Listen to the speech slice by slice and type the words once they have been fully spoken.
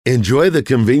Enjoy the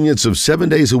convenience of 7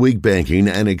 days a week banking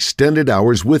and extended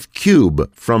hours with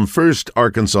Cube from First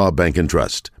Arkansas Bank and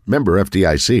Trust. Member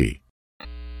FDIC.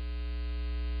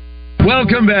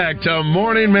 Welcome back to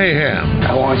Morning Mayhem.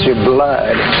 I want your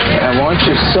blood. I want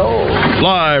your soul.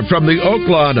 Live from the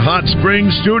Oaklawn Hot Springs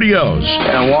Studios.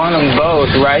 And I want them both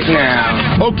right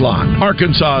now. Oaklawn,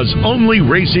 Arkansas's only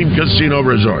racing casino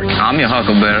resort. I'm your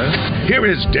huckleberry. Here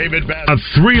is David Bass, a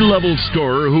 3-level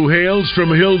scorer who hails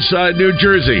from Hillside, New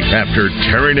Jersey. After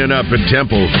tearing it up at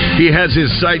Temple, he has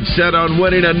his sights set on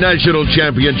winning a national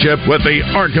championship with the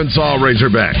Arkansas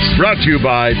Razorbacks. Brought to you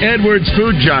by Edwards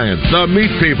Food Giant, the meat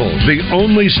people, the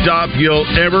only stop you'll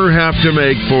ever have to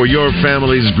make for your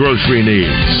family's grocery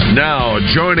needs. Now,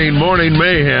 joining Morning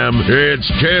Mayhem, it's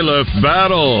Caleb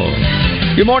Battle.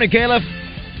 Good morning, Caleb.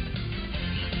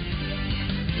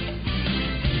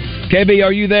 KB,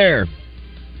 are you there?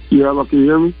 Yeah, can you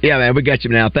hear me? Yeah, man, we got you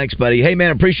now. Thanks, buddy. Hey,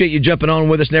 man, appreciate you jumping on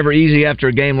with us. Never easy after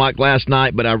a game like last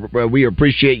night, but we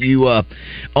appreciate you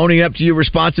owning up to your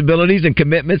responsibilities and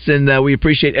commitments, and we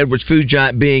appreciate Edwards Food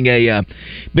Giant being a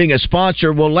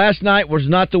sponsor. Well, last night was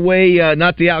not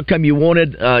the outcome you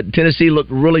wanted. Tennessee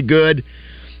looked really good.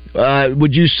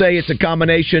 Would you say it's a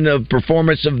combination of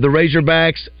performance of the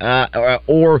Razorbacks,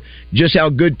 or just how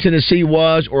good Tennessee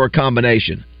was, or a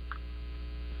combination?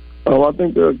 Oh, I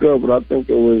think they're good, but I think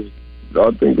it was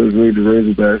really the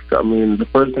Razorbacks. I mean, the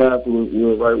first half we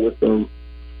were right with them.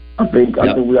 I think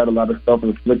we had a lot of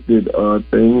self-inflicted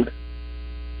things.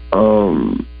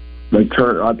 Turn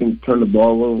the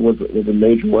ball over was a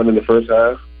major one in the first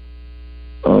half.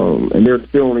 And they're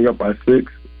still only up by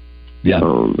 6. Yeah.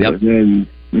 And then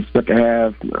the second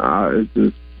half, it's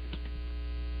just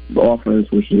the offense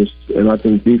was just, and I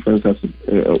think defense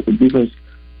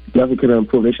definitely could have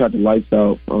improved. They shot the lights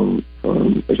out. So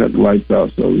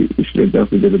we should have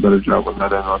definitely did a better job on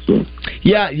that end also.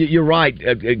 Yeah, you're right,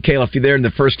 Caleb. If you're there in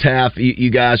the first half,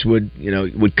 you guys would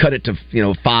cut it to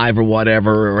 5 or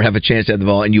whatever, or have a chance to have the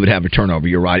ball, and you would have a turnover.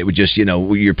 You're right. It would just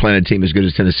you're playing a team as good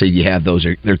as Tennessee. You have those.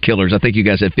 They're killers. I think you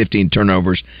guys had 15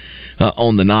 turnovers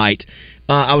on the night.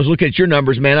 I was looking at your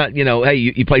numbers, man. Hey,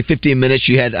 you played 15 minutes.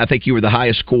 I think you were the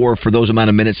highest scorer for those amount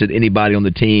of minutes that anybody on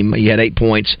the team. You had 8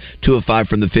 points, 2 of 5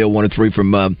 from the field, 1 of 3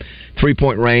 from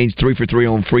 3-point range, 3 for 3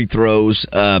 on free throws.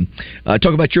 Talk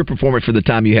about your performance for the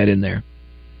time you had in there.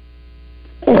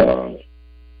 I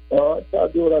try to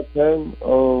do what I can.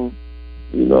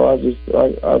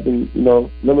 I've been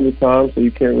limited time, so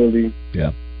you can't really.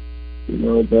 Yeah.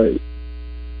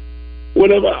 But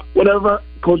whatever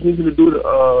coach needs me to do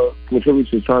to contribute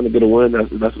to trying to get a win, that's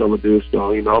what I'm gonna do.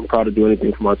 So I'm proud to do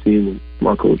anything for my team and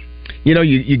my coach.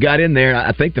 You got in there.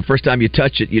 I think the first time you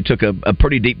touched it, you took a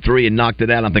pretty deep 3 and knocked it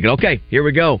out. I'm thinking, okay, here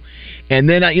we go. And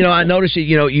then I noticed that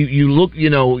you look,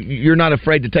 you're not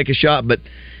afraid to take a shot, but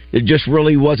it just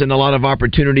really wasn't a lot of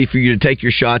opportunity for you to take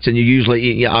your shots, and you usually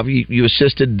you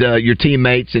assisted your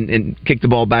teammates and kicked the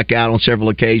ball back out on several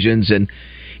occasions. And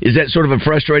is that sort of a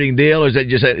frustrating deal, or is that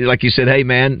just like you said, hey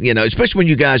man, especially when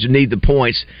you guys need the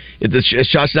points, if the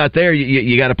shot's not there,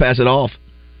 you got to pass it off?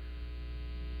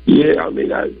 Yeah, I mean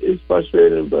it's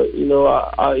frustrating, but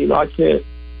I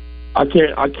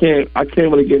can't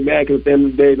really get mad, because at the end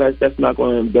of the day, that's not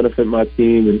going to benefit my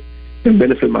team and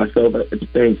benefit myself at the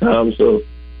same time. So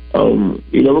we're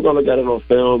going to look at it on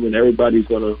film, and everybody's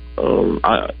going to.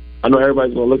 I know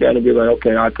everybody's going to look at it and be like,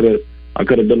 okay, I could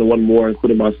have done one more,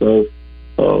 including myself.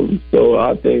 So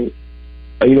I think,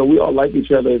 we all like each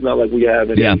other. It's not like we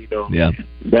have any,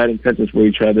 bad intentions for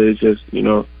each other. It's just,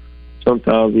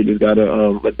 sometimes we just got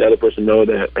to let the other person know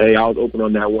that, hey, I was open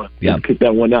on that one. Yeah. Kick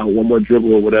that one out, one more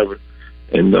dribble or whatever.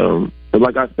 And but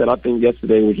like I said, I think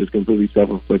yesterday was just completely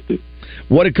self-inflicted.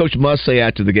 What did Coach Musk say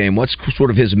after the game? What's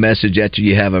sort of his message after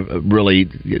you have a really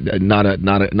not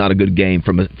a good game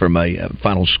from a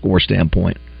final score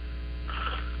standpoint?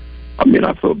 I mean,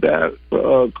 I feel bad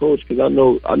for Coach, because I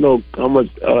know how much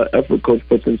effort Coach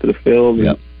puts into the film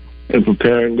and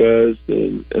preparing us,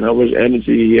 and how much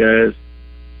energy he has,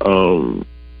 and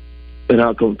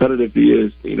how competitive he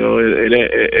is. And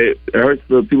it hurts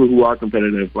for people who are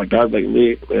competitive, like guys like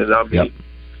me. And I mean,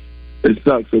 it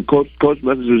sucks. So Coach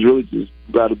message is really just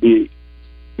got to be,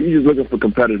 he's just looking for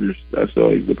competitors. That's all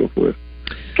he's looking for.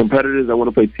 Competitors that want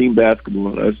to play team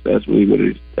basketball. That's really what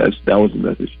it is. That was the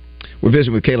message. We're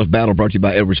visiting with Caleb Battle, brought to you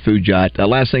by Edwards Food Giant.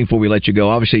 Last thing before we let you go,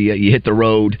 obviously you hit the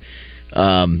road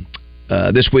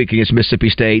this week against Mississippi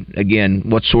State. Again,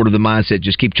 what's sort of the mindset?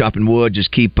 Just keep chopping wood,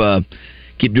 just keep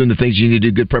doing the things you need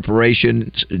to do, good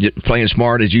preparation, playing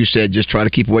smart, as you said, just try to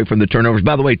keep away from the turnovers.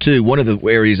 By the way, too, one of the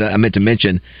areas I meant to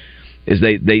mention, is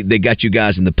they got you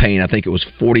guys in the paint. I think it was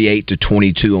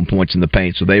 48-22 on points in the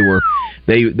paint. So they were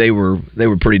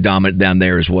pretty dominant down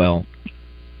there as well.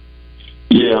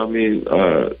 Yeah, I mean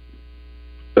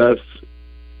that's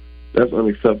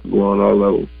unacceptable on all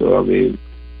levels. So I mean,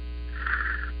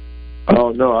 I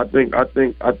don't know. I think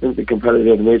the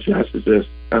competitive nature has to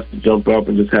jump up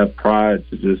and just have pride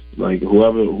to just like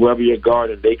whoever you're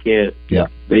guarding, they can't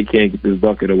get this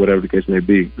bucket or whatever the case may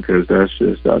be, because that's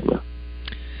just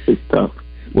it's tough.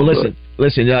 Well, listen.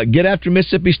 Get after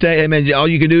Mississippi State. Hey, man, all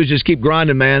you can do is just keep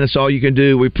grinding, man. That's all you can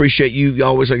do. We appreciate you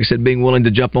always, like I said, being willing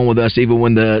to jump on with us, even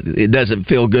when it doesn't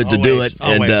feel good to do it.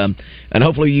 Always. And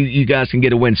hopefully you guys can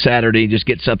get a win Saturday and just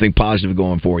get something positive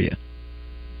going for you.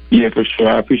 Yeah, for sure.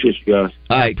 I appreciate you guys.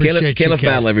 All right, Caleb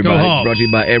Fowler, everybody. Brought to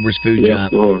you by Edwards Food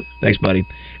Giant. Thanks, buddy.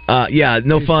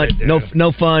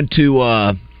 No fun to.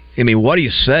 I mean, what do you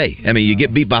say? I mean, you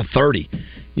get beat by 30.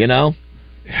 You know.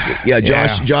 Yeah,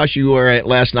 Josh, you were at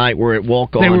last night. We're at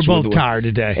walk-ons. They were both tired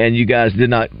today, and you guys did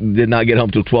not get home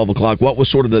till 12 o'clock. What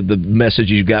was sort of the message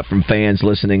you got from fans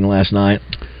listening last night?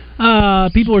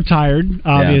 People were tired,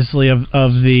 obviously, of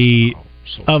the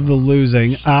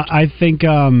losing. I think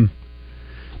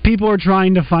people are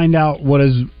trying to find out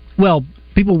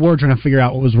people were trying to figure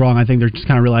out what was wrong. I think they're just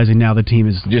kind of realizing now the team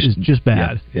is just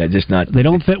bad. Yeah, just not. They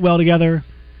don't fit well together.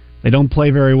 They don't play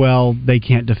very well. They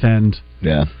can't defend.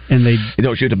 Yeah, and they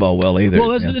don't shoot the ball well either.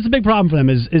 Well, it's a big problem for them.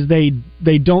 Is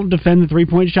they don't defend the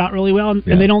 3-point shot really well,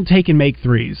 and they don't take and make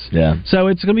threes. Yeah. So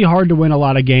it's going to be hard to win a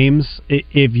lot of games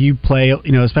if you play,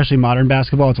 especially modern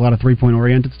basketball. It's a lot of 3-point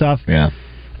oriented stuff. Yeah.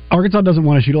 Arkansas doesn't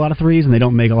want to shoot a lot of threes, and they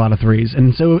don't make a lot of threes.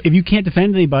 And so if you can't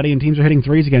defend anybody and teams are hitting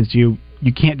threes against you,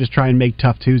 you can't just try and make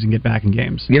tough twos and get back in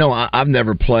games. I've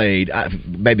never played.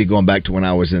 Maybe going back to when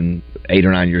I was 8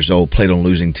 or 9 years old, played on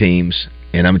losing teams.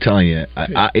 And I'm telling you,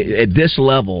 at this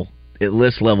level,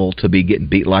 to be getting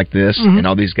beat like this, and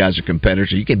all these guys are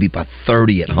competitors, you get beat by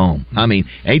 30 at home. I mean,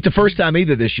 ain't the first time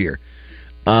either this year.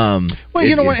 Well,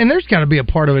 you know what? And there's got to be a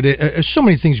part of it. There's so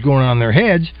many things going on in their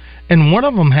heads, and one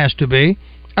of them has to be,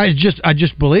 I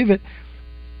just believe it.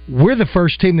 We're the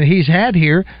first team that he's had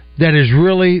here that has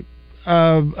really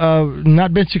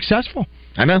not been successful.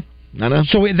 I know.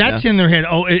 So that's in their head.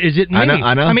 Oh, is it me? I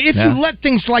know. I mean, if you let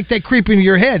things like that creep into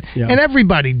your head, and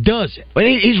everybody does it. But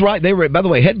he's right. They were. By the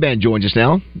way, Headband joined us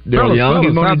now. Daryl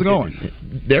Young. How's it going?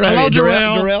 Hello,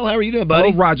 Darrell. How are you doing,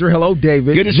 buddy? Hello, Roger. Hello,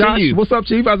 David. Good to see you. What's up,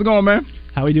 Chief? How's it going, man?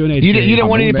 How are we doing, AJ? You didn't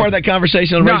want any part of that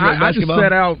conversation on Razorback I basketball? just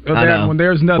set out that when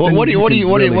there's nothing. Well, what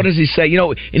does he say?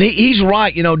 And he's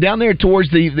right. Down there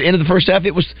towards the end of the first half,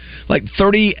 it was like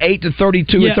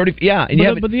 38-32 or 30. Yeah,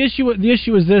 but the issue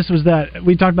was that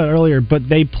we talked about it earlier. But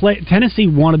Tennessee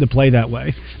wanted to play that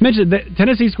way. I mentioned that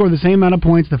Tennessee scored the same amount of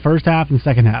points the first half and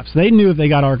second half. So they knew if they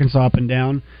got Arkansas up and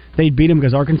down, they'd beat them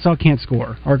because Arkansas can't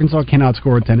score. Arkansas cannot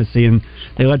score with Tennessee, and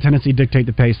they let Tennessee dictate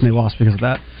the pace, and they lost because of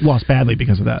that. Lost badly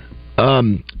because of that.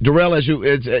 Darrell,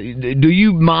 do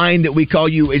you mind that we call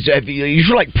you?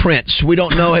 You're like Prince. We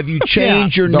don't know. Have you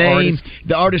changed your name?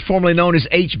 The artist formerly known as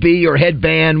HB or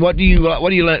Headband. What do you like?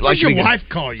 What does your wife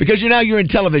call you? Because you're in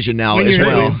television now when as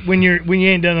well. When you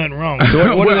ain't done nothing wrong.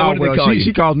 What do they call you?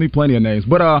 She calls me plenty of names,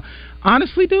 but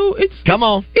honestly, dude, it's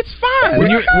fine.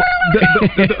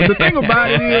 The thing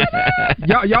about it is,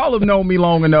 y'all have known me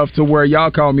long enough to where y'all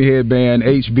call me Headband,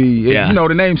 HB.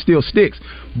 The name still sticks.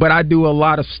 But I do a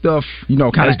lot of stuff, kind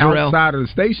of outside of the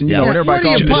station. And everybody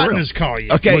calls me. What do your partners call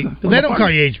you? Okay, they don't call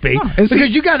you HB because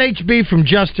you got HB from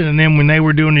Justin and them when they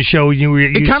were doing the show. You were.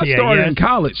 It kind of started in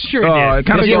college. Sure, it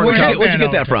did. Where'd you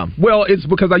get that from? Well, it's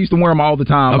because I used to wear them all the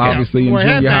time. Obviously, in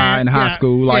junior high and high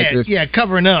school,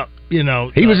 covering up.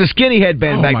 He was a skinny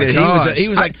headband back then. He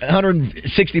was like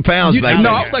 160 pounds back then. No,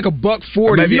 I was like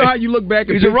 $140. You know how you look back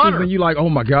at pictures and you're like, oh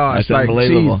my gosh, that's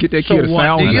unbelievable. Geez, get that kid a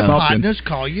sound or something. So what do your partners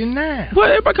call you now? Well,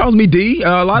 everybody calls me D.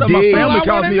 A lot of my family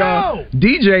calls me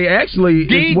DJ. Actually,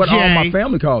 is what all my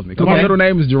family calls me. Because my middle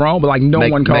name is Jerome, but no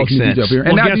one calls me DJ up here.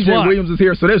 And now DJ Williams is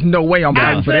here, so there's no way I'm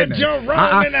going for that name.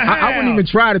 I wouldn't even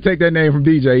try to take that name from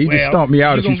DJ. He just stomped me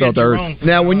out if he felt the urge.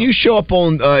 Now, when you show up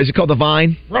on, is it called The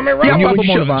Vine? Yeah, I'm up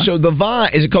on The Vine. So The Vine,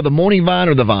 is it called The Morning Vine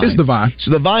or The Vine? It's The Vine. So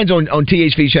The Vine's on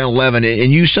THV Channel 11,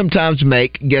 and you sometimes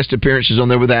make guest apperances on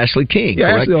there with Ashley King.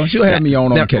 Yeah, Ashley, she'll have me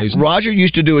on occasion. Roger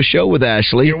used to do a show with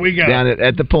Ashley Here we go. down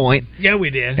at the Point. Yeah, we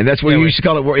did. And that's what you used to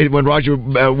call it when Roger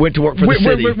went to work for the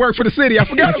city. Work for the city. I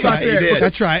forgot about that.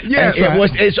 That's right. Yeah,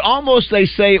 it's almost, they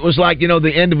say it was like,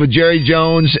 the end of Jerry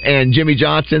Jones and Jimmy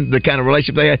Johnson, the kind of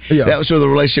relationship they had. Yeah. That was sort of the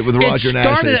relationship with Roger and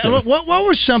Ashley. What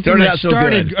was something that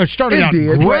started out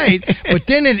great, but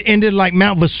then it ended like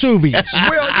Mount Vesuvius?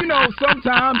 Well,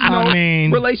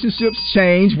 sometimes relationships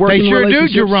change. Working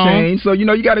relationships change. So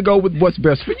you got to go with what's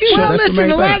best for you. Well, listen,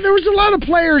 there was a lot of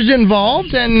players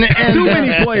involved, and too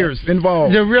many players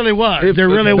involved. There really was.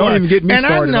 Don't even get me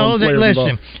started. And I know that.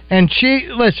 Listen,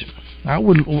 I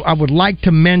would like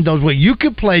to mend those ways. You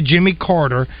could play Jimmy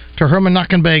Carter to Herman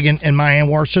Knockenbagen and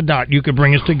Anwar Sadat. You could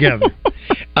bring us together.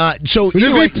 I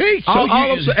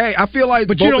feel like,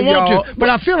 but you don't want to. But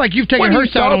I feel like you've taken her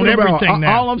side on everything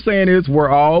now. All I'm saying is we're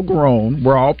all grown,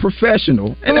 we're all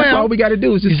professional, and that's all we got to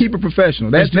do is just keep it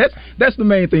professional. That's the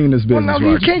main thing in this business. Well,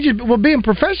 no, you can't just. Well, being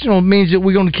professional means that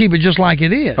we're going to keep it just like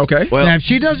it is. Okay. Well, now if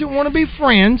she doesn't want to be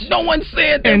friends, no one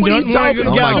said that. And what are you talking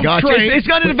about? Oh my gosh, it's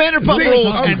got an Vanderpump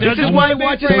Rules. This is why I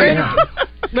watch it.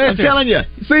 I'm telling you.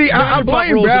 See, I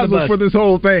blame Basil for this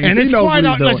whole thing. And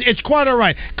it's quite all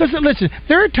right. Because, listen,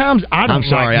 there are times I don't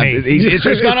like me. It's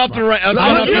just gone off the rails.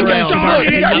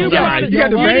 You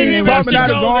got the vein popping out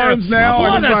of his arms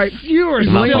now. You're a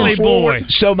silly boy.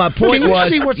 So my point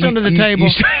was, see what's under the table?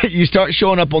 You start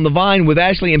showing up on the Vine with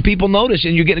Ashley, and people notice,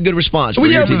 and you get a good response.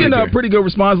 We're getting a pretty good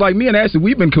response. Like me and Ashley,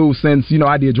 we've been cool since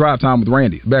I did Drive Time with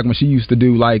Randy back when she used to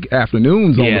do like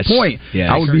afternoons on the Point.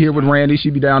 I would be here with Randy,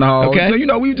 she'd be down the hall. Okay. So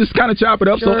we just kind of chop it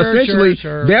up. So essentially,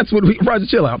 that's what we Roger,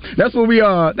 chill out. That's what we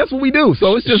do.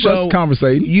 So it's just us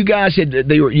conversating. You guys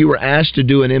you were asked to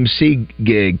do an MC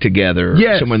gig together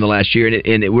somewhere in the last year,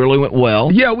 and it really went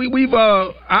well. Yeah, we've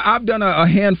I've done a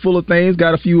handful of things,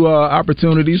 got a few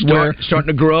opportunities starting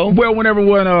to grow. Well, when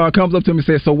everyone comes up to me and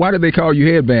says, "So why did they call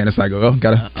you headband?" It's like,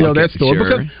 gotta tell that story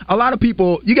because a lot of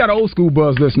people, you got old school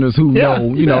Buzz listeners who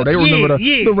know, they remember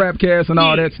the rap cast and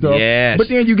all that stuff. Yes. But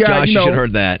then you got Josh, you should have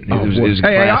heard that. It was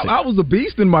I was a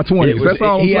beast in my 20s. That's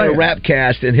all I'm saying. He had a rap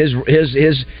cast, and his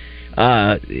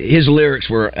lyrics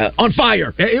were on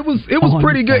fire. It was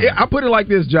pretty good. I put it like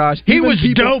this, Josh. He was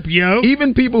dope, yo.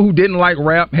 Even people who didn't like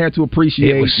rap had to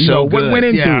appreciate it was so good. What went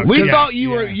into it. We thought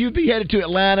you'd be headed to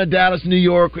Atlanta, Dallas, New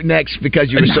York next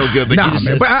because you were so good. But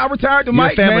but I retired to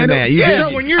Mike, man.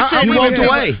 So when you're saying you walked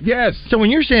away. Yes. So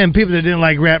when you're saying people that didn't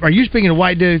like rap, are you speaking to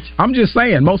white dudes? I'm just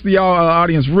saying most of y'all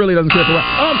audience really doesn't care for rap.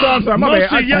 I'm sorry. My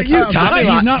bad. He's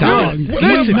not wrong.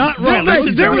 He's not wrong.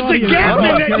 There was a gap in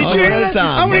that. Did you hear that?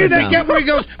 I want to hear that gap where he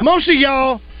goes, most of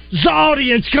y'all's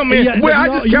audience come in. Well,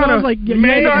 I just kind of, I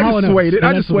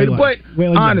just swayed it. But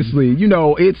honestly,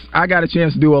 I got a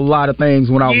chance to do a lot of things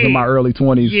when I was in my early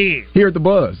 20s here at the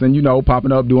Buzz, and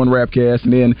popping up doing Rapcast,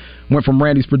 and then went from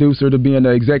Randy's producer to being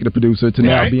the executive producer to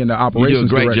now being the operations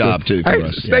director. You do a great job too. For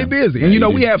us. Stay busy,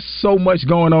 and we have so much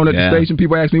going on at the station.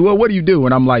 People ask me, "Well, what do you do?"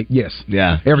 And I'm like, "Yes,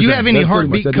 everything." You have any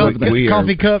heartbeat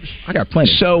coffee cups? I got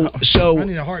plenty. So I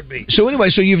need a heartbeat. So anyway,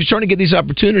 so you're trying to get these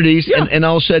opportunities, and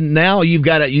all of a sudden now you've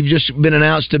just been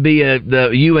announced to be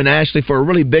you and Ashley for a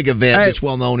really big event that's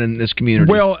well known in this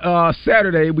community. Well,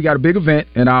 Saturday we got a big event,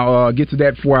 and I'll get to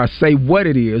that before I say what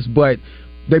it is, but.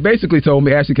 They basically told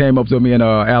me, Ashley came up to me and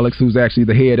Alex, who's actually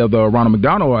the head of the Ronald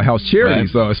McDonald House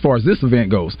Charities, as far as this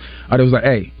event goes. They was like,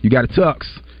 "Hey, you got a tux."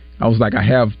 I was like, "I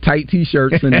have tight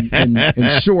T-shirts and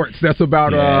shorts." That's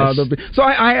about So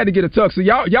I had to get a tux. So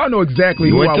y'all know exactly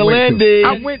who I went to.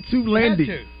 I went to Lindy.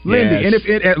 And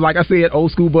if like I said,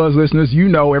 old school Buzz listeners,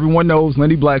 everyone knows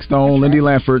Lindy Blackstone, Lindy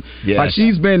Lanford. Yes. Like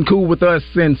she's been cool with us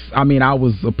since I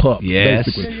was a pup,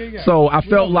 basically. So I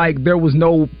felt like there was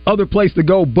no other place to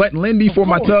go but Lindy for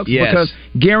my tux because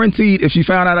guaranteed if she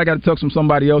found out I got a tux from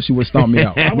somebody else, she would stomp me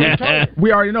out.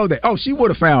 We already know that. Oh, she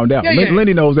would have found out.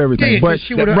 Lindy knows everything. But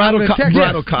she Bridal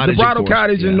Cottage, the Bridal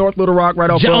Cottage in North Little Rock, right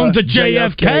off on the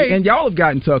JFK, and y'all have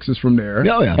gotten tuxes from there.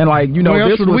 Oh yeah. And where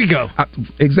else would we go?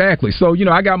 Exactly. So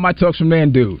I got my tux from there,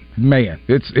 and dude, man,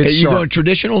 it's you sharp. going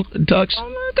traditional tux?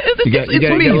 It's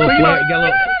me.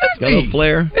 Got a little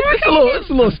flair. It's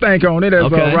a little stank on it,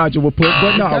 as Roger would put.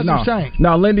 But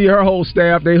no, Lindy, her whole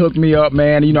staff, they hooked me up,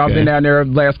 man. I've been down there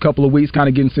the last couple of weeks, kind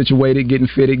of getting situated, getting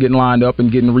fitted, getting lined up,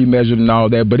 and getting remeasured and all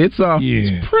that. But it's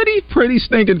pretty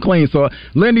stinking clean. So,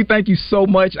 Lindy, thank you so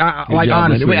much.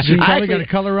 Honestly, you probably got a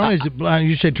color on. Is it black?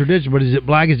 You said traditional, but is it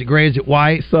black? Is it gray? Is it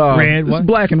white? Red? It's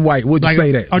black and white. Would you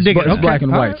say that? It's black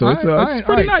and white. So it's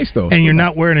pretty nice though. And you're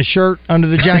not wearing a shirt under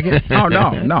the jacket? Oh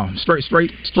no, straight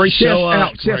chest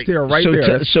out, chest hair right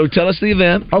there. So tell us the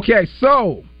event. Okay,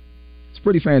 so it's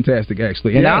pretty fantastic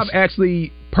actually, and I've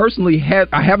actually personally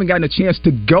I haven't gotten a chance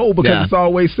to go because it's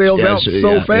always sells out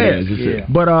so fast.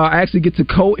 But I actually get to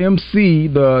co-MC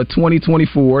the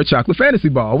 2024 Chocolate Fantasy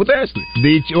Ball with Ashley.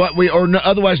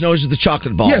 Otherwise known as the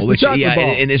Chocolate Ball. Yes, the Chocolate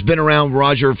Ball. And it's been around,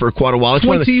 Roger, for quite a while. It's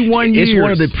 21 years. It's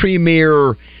one of the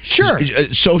premier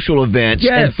social events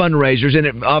and fundraisers, and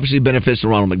it obviously benefits the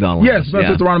Ronald McDonald House. Yes,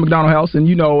 benefits the Ronald McDonald House, and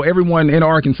everyone in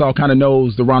Arkansas kind of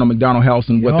knows the Ronald McDonald House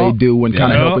and what they do, and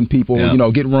kind of helping people,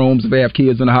 get rooms if they have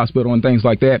kids in the hospital and things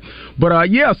like that. But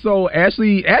so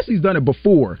Ashley's done it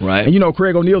before, right? And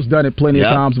Craig O'Neal's done it plenty of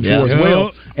times before as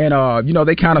well. And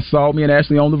they kind of saw me and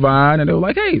Ashley on the Vine, and they were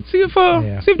like, "Hey, see if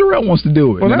Darrell wants to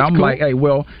do it." Well, and I'm like, "Hey,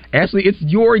 well, Ashley, it's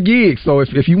your gig, so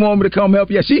if you want me to come help,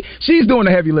 she's doing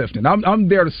the heavy lifting. I'm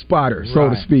there to spot her, so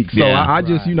to speak. So I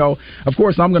just, of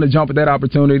course, I'm going to jump at that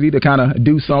opportunity to kind of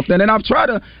do something. And I've tried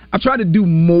to do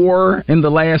more in the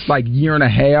last year and a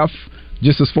half.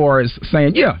 Just as far as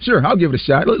saying, sure, I'll give it a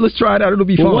shot. Let's try it out. It'll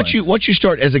be fun. Once you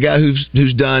start as a guy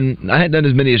who's done, I hadn't done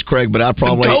as many as Craig, but I'm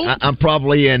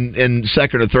probably in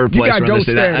second or third place.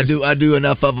 I do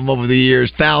enough of them over the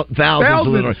years.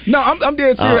 Thousands. No, I'm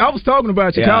dead serious. I was talking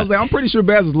about you. I'm pretty sure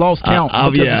Baz has lost count.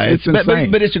 It's insane.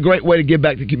 But it's a great way to give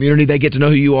back to the community. They get to know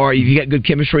who you are. You got good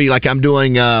chemistry. Like I'm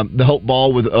doing the Hope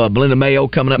Ball with Belinda Mayo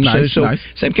coming up soon. So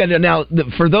same kind of. Now,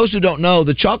 for those who don't know,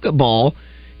 the Chocolate Ball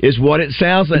is what it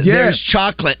sounds like. There's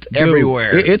chocolate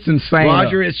everywhere. It's insane.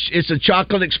 Roger, it's a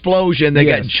chocolate explosion. They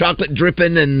got chocolate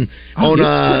dripping and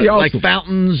like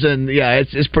fountains, and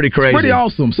it's pretty crazy. Pretty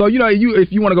awesome. So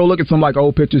if you want to go look at some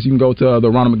old pictures, you can go to the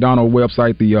Ronald McDonald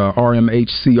website, the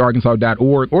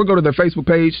rmhcarkansas.org, or go to their Facebook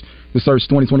page. Just search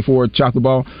 2024 Chocolate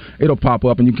Ball. It'll pop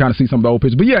up, and you can kind of see some of the old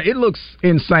pictures. But it looks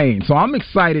insane. So I'm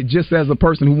excited just as a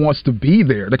person who wants to be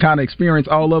there to kind of experience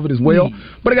all of it as well.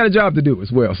 But I got a job to do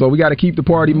as well. So we got to keep the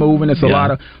party moving. It's a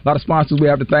lot of sponsors we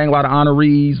have to thank, a lot of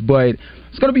honorees, but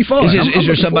it's going to be fun. Is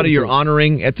there somebody you're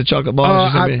honoring at the Chocolate Ball?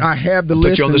 I have the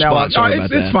list. Put you on the spot.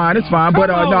 It's fine. But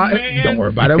don't worry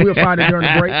about it. We'll find it during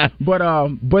the break. But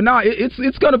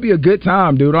it's going to be a good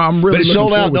time, dude. I'm really looking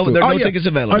sold out. forward to it. There are no tickets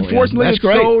available. Unfortunately, it's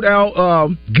sold out.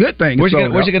 Good thing. Where's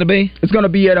it going to be? It's going to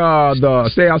be at the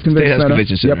State House Convention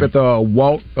Center. Yep, at the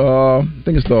Walt. I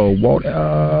think it's the Walt.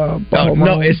 No,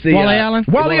 it's the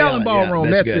Wally Allen Ballroom.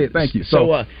 That's it. Thank you.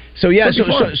 So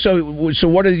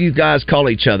what do you guys call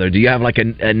each other? Do you have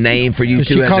a name for you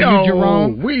two? Does she call you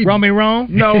Jerome? Romy Rome?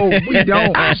 No, we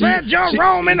don't. I said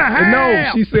Jerome in the house.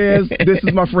 No, she says, this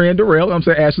is my friend Darrell. I'm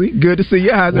saying, Ashley, good to see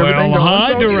you. How's everything going?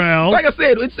 Hi, Darrell. Like I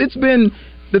said, it's been...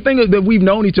 The thing is that we've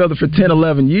known each other for 10,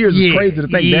 11 years. It's crazy to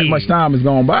think that much time has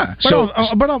gone by.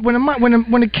 But when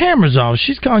the camera's off,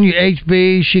 she's calling you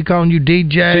HB, she calling you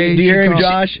DJ. Do you hear him,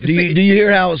 Josh? Do you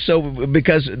hear how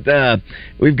because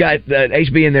we've got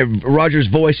HB in there, Roger's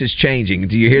voice is changing.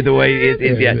 Do you hear the way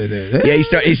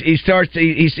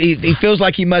he feels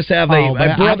like he must have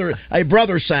a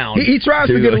brother sound. He tries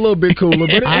to get a little bit cooler,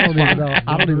 but I don't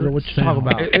even know what you're talking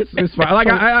about. It's fine.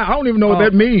 I don't even know what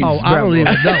that means. I don't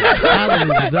even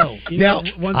know. Now,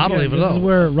 I don't even know. This is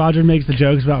where Roger makes the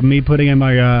jokes about me putting in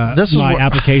my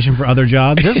application for other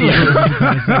jobs. This is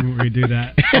where we do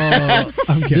that.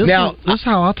 This is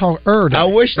how I talk. I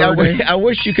wish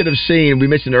you could have seen. We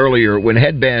mentioned earlier when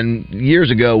Headband years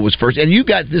ago was first, and you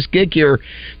got this gig here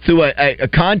through a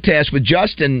contest with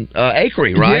Justin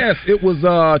Akery, right? Yes, it was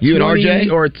you and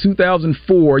RJ or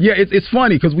 2004. Yeah, it's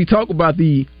funny because we talk about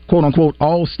the quote-unquote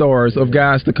all-stars of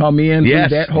guys to come in through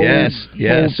that whole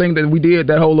thing that we did,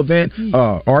 that whole event.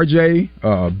 RJ,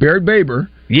 Barrett Baber.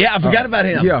 Yeah, I forgot about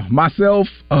him. Yeah, myself.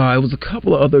 It was a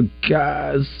couple of other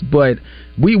guys, but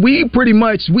we pretty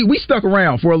much we stuck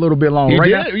around for a little bit longer.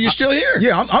 Now, you're still here?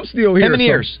 Yeah, I'm still here. How many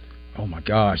years? Oh my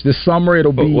gosh, this summer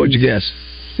it'll be. What'd you guess?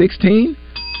 16.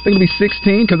 I think it'll be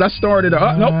 16 because I started. 17.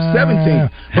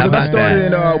 How about I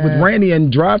started with Randy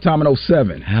in Drive Time in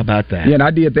 07. How about that? Yeah, and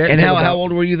I did that. And how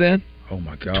old were you then? Oh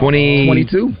my God,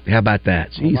 22. How about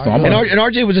that? Jeez, and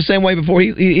RJ was the same way before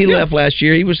he left last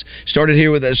year. He started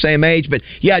here with the same age. But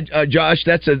Josh,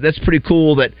 that's pretty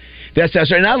cool. That's how.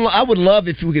 And I would love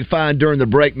if we could find during the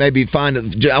break, maybe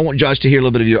I want Josh to hear a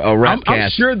little bit of your rap cast. I'm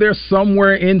sure there's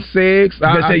somewhere in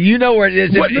SIGs. You know where it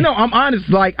is. No, I'm honest.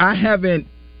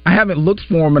 I haven't looked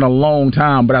for them in a long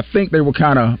time, but I think they were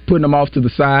kind of putting them off to the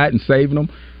side and saving them.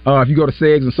 If you go to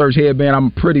Segs and search headband,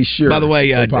 I'm pretty sure. By the way,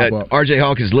 RJ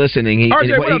Hawk is listening. He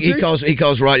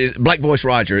calls Roger Black Voice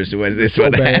Roger. Is what it's so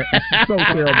bad. It's so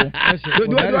terrible.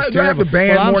 Do I have the band?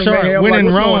 Well, I'm sorry.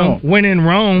 When in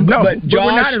Rome. No, but Josh,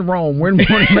 we're not in Rome. We're in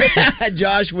Morning Mayhem.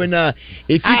 Josh, when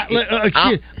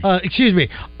excuse me,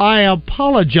 I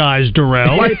apologize,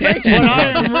 Darrell. But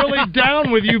I am really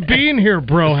down with you being here,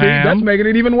 Broham. That's making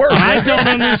it even worse. I don't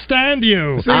understand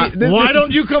you. Why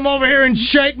don't you come over here and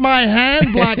shake my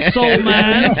hand, Black Soul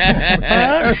Man?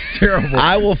 That's terrible.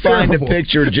 I will find a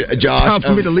picture, Josh, time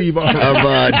for me to leave of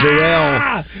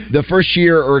Darrell the first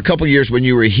year or a couple years when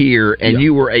you were here, and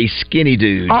you were a skinny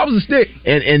dude. I was a stick.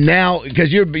 And now,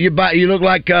 because you look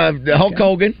like Hulk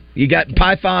Hogan. You got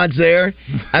pythons there.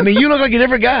 I mean, you look like a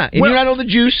different guy. And you're not on the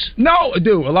juice. No,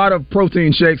 dude. A lot of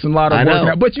protein shakes and a lot of working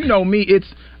out. But you know me,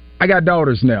 I got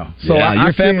daughters now. So you're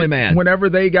a family man. Whenever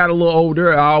they got a little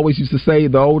older, I always used to say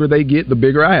the older they get, the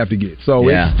bigger I have to get. So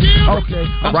okay.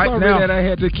 I'm sorry now that I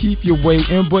had to keep you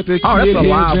waiting, but the that's a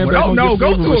live one. Oh no,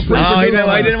 go to a he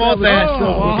didn't want that.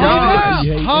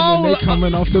 They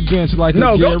coming off the bench like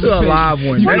go to a live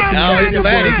one. He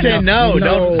said no.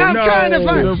 I'm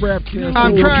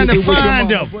trying to find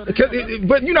him.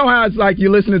 But you know how it's like you're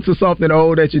listening to something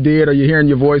old that you did, or you're hearing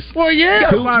your voice. Well,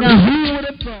 yeah.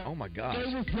 Oh my gosh.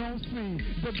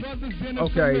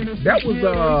 Okay, that was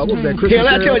what was that? Here,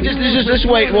 let's go. Just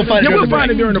wait. We'll find it. We'll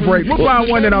find it during the break. We'll find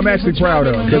one that I'm actually proud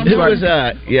of. It was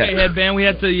Hey, headband. We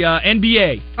had the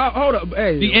NBA. Oh, hold up,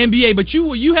 hey. The NBA, but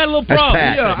you had a little problem.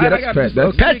 That's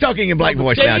Pat. Pat's talking in black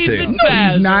voice now too.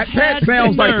 No, he's not. Pat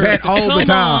sounds like Pat all the time.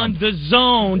 Come on the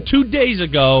zone 2 days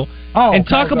ago. And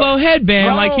talk about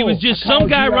headband like he was just some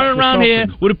guy running around here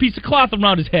with a piece of cloth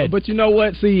around his head. But you know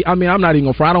what? See, I mean, I'm not even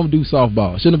going to front. I don't do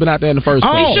softball. Shouldn't have been out there in the first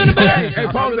place. He shouldn't have been. Hey,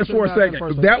 pause there for a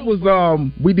second. That was,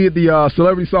 we did the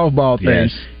celebrity softball thing,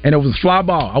 and it was fly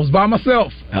ball. I was by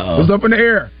myself. It was up in the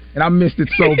air. And I missed it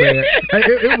so bad.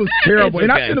 It was terrible. And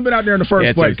I shouldn't have been out there in the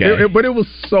first place. Okay. But it was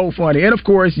so funny. And, of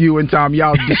course, you and Tom,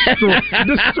 y'all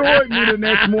destroyed me the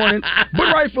next morning.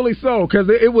 But rightfully so, because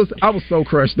I was so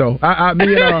crushed, though.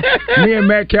 Me and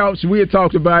Matt Couch, we had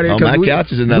talked about it. Matt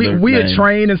Couch is another We had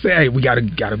trained and said, hey, we got to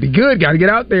be good. Got to get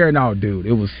out there. And, dude,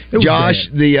 it was Josh,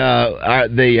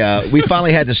 bad. we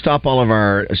finally had to stop all of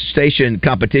our station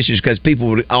competitions because people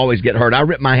would always get hurt. I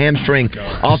ripped my hamstring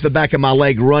off the back of my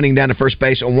leg running down to first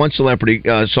base on one celebrity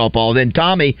softball. Then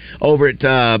Tommy over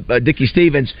at Dickie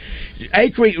Stevens,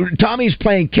 Tommy's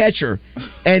playing catcher,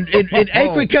 and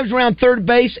Acree comes around third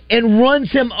base and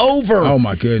runs him over. Oh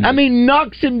my goodness! I mean,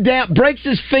 knocks him down, breaks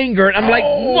his finger, and I'm like,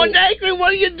 "What, Acree?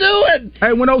 What are you doing?"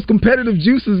 Hey, when those competitive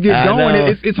juices get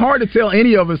going, it's hard to tell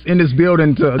any of us in this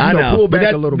building to pull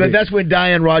back a little bit. But that's when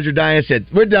Roger Diane said,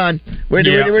 "We're done. We're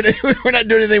not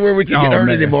doing anything where we can get hurt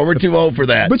anymore. We're too old for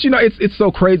that." But it's so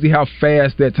crazy how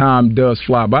fast that time does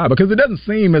fly by, because it doesn't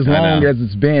seem as long as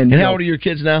it's been. And how old are your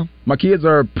kids now? My kids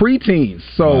are preteens,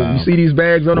 so you see these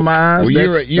bags under my eyes. Well,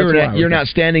 you're an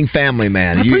outstanding family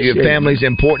man. Your family's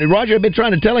important. And Roger, I've been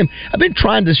trying to tell him. I've been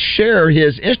trying to share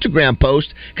his Instagram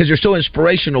post because they're so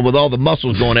inspirational with all the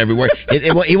muscles going everywhere.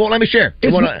 He won't let me share.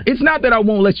 It's not that I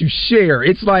won't let you share.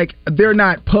 It's like they're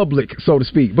not public, so to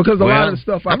speak, because a lot of the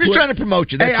stuff I'm just trying to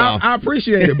promote you. That's all. I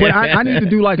appreciate it, but I need to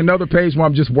do like another page where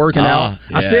I'm just working out.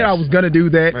 I said I was going to do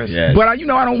that, but I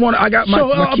don't want. I got my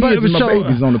kids and my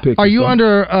babies on the picture. Are you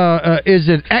under? Is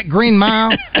it at Green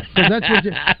Mile? That's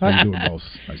what I'm doing both.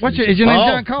 Is your name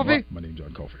John Coffey? My name's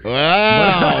John Coffey.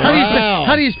 Wow.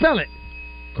 How do you spell it?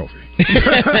 Coffee.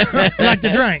 Like the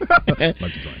drink. That's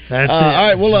it. All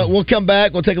right, we'll come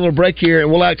back. We'll take a little break here, and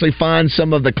we'll actually find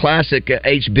some of the classic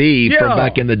HB from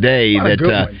back in the day.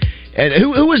 And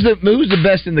who's the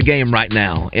best in the game right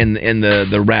now in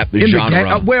the rap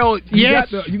genre? You got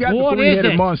the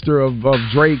three-headed monster of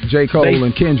Drake, J. Cole,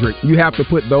 and Kendrick. You have to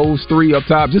put those three up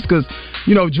top, just because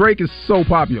Drake is so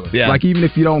popular. Yeah. Like even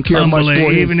if you don't care much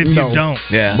for his, even if you don't,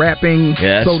 rapping,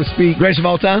 so to speak. Greatest of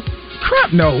all time?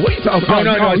 Crap, no. What are you talking about?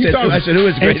 No. I said who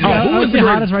is the greatest? Who's the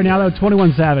hottest right now, though?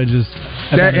 21 Savage is.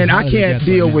 And I can't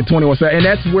deal with 21 Savage. And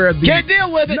that's where can't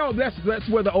deal with it. No, that's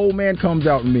where the old man comes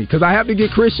out in me, because I have to get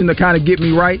Christian to kind of get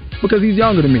me right, because he's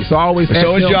younger than me. So I always ask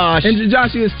him. Josh. And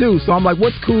Josh is too. So I'm like,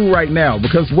 what's cool right now?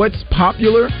 Because what's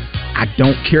popular I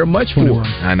don't care much for him.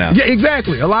 I know. Yeah,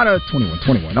 exactly. A lot of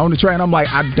 21 on the train. I'm like,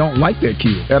 I don't like that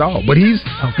kid at all. But he's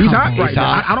hot right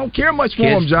now. I don't care much for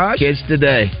him, Josh. Kids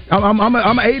today. I'm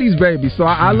an 80s baby, so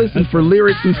I listen for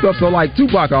lyrics and stuff. So like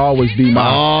Tupac will always be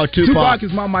my. Tupac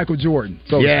is my Michael Jordan.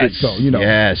 So yes. So you know.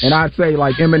 Yes. And I'd say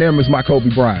like Eminem is my Kobe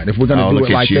Bryant. If we're gonna do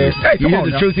it like that. Hey, you hear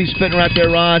the truth he's spitting right there,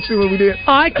 Ron? See what we did?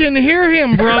 I can hear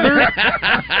him, brother.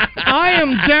 I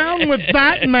am down with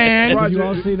that man. Did you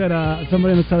all see that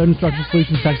somebody in the Southern Structural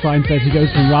Solutions text line said he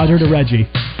goes from Roger to Reggie?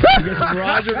 He goes from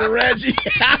Roger to Reggie.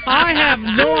 I have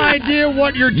no idea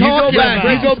what you're talking about.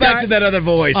 You go back to that other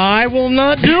voice. I will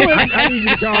not do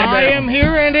it. I am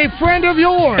here and a friend of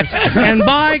yours. And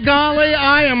by golly,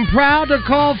 I am proud to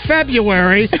call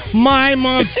February my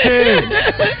month too.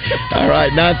 All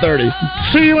right, 9:30.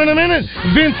 See you in a minute,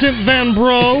 Vincent Van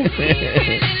Bro.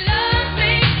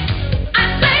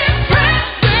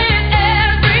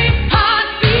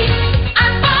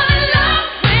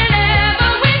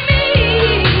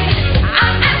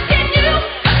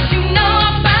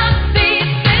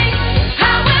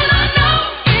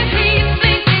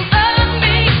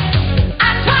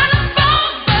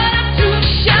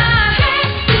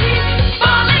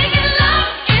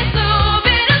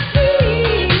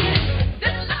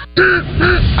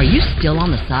 Are you still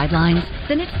on the sidelines?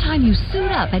 Then it's time you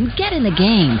suit up and get in the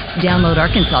game. Download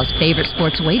Arkansas's favorite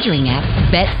sports wagering app,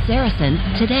 Bet Saracen,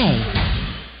 today.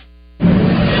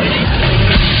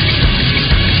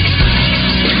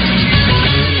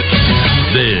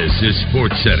 This is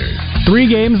SportsCenter. 3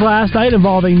 games last night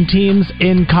involving teams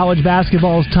in college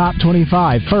basketball's top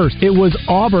 25. First, it was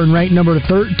Auburn, ranked number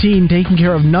 13, taking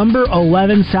care of number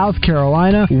 11 South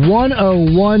Carolina,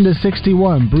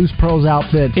 101-61. Bruce Pearl's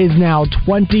outfit is now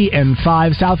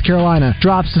 20-5. South Carolina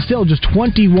drops to still just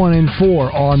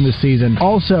 21-4 on the season.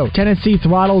 Also, Tennessee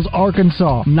throttles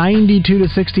Arkansas,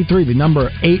 92-63. The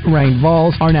number 8 ranked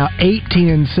Vols are now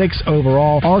 18-6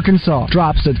 overall. Arkansas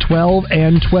drops to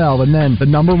 12-12, and then the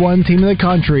number 1 team in the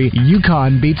country,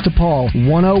 UConn, beats DePaul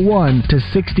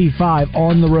 101-65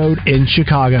 on the road in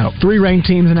Chicago. 3 ranked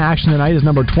teams in action tonight is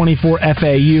number 24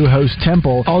 FAU hosts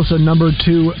Temple, also number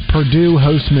 2 Purdue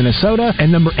hosts Minnesota, and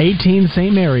number 18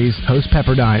 St. Mary's hosts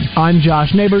Pepperdine. I'm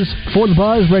Josh Neighbors for the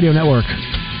Buzz Radio Network.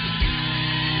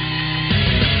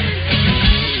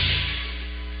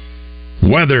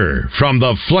 Weather from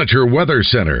the Fletcher Weather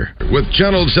Center with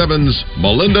Channel 7's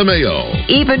Melinda Mayo.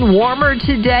 Even warmer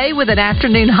today with an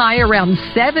afternoon high around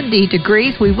 70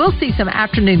 degrees. We will see some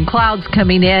afternoon clouds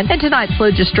coming in, and tonight's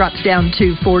low just drops down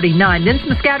to 49. Then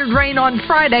some scattered rain on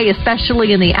Friday,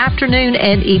 especially in the afternoon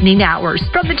and evening hours.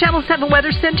 From the Channel 7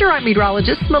 Weather Center, I'm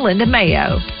meteorologist Melinda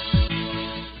Mayo.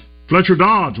 Fletcher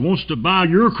Dodge wants to buy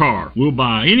your car. We'll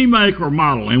buy any make or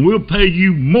model, and we'll pay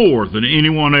you more than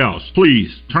anyone else.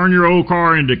 Please, turn your old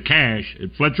car into cash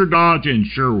at Fletcher Dodge in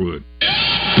Sherwood.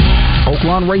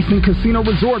 Oaklawn Racing Casino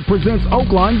Resort presents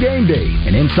Oaklawn Game Day,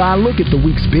 an inside look at the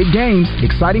week's big games,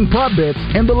 exciting prop bets,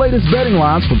 and the latest betting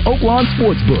lines from Oaklawn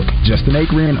Sportsbook. Justin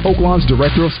Acri and Oaklawn's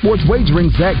Director of Sports Wagering,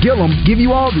 Zach Gillum, give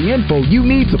you all the info you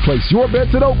need to place your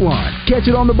bets at Oaklawn. Catch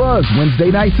it on the Buzz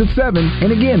Wednesday nights at 7,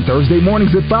 and again Thursday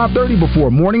mornings at 5:30 before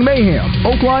Morning Mayhem.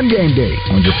 Oaklawn Game Day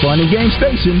on your fun and game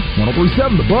station,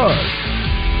 103.7 The Buzz.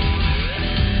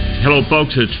 Hello,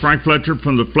 folks. It's Frank Fletcher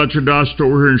from the Fletcher Dodge store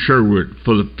here in Sherwood.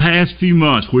 For the past few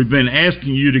months, we've been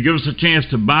asking you to give us a chance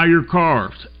to buy your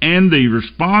cars, and the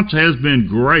response has been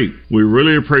great. We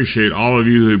really appreciate all of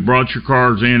you who brought your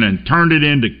cars in and turned it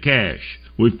into cash.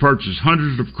 We've purchased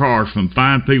hundreds of cars from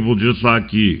fine people just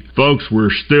like you. Folks, we're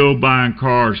still buying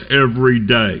cars every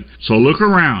day. So look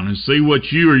around and see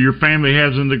what you or your family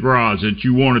has in the garage that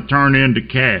you want to turn into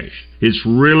cash. It's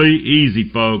really easy,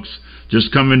 folks.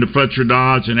 Just come into Fletcher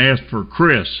Dodge and ask for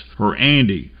Chris or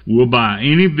Andy. We'll buy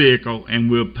any vehicle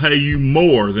and we'll pay you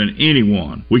more than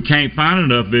anyone. We can't find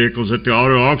enough vehicles at the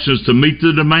auto auctions to meet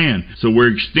the demand, so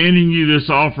we're extending you this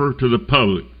offer to the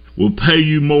public. We'll pay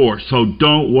you more, so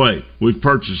don't wait. We've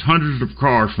purchased hundreds of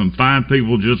cars from fine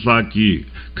people just like you.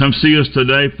 Come see us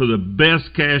today for the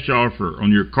best cash offer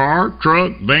on your car,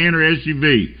 truck, van, or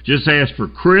SUV. Just ask for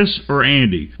Chris or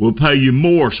Andy. We'll pay you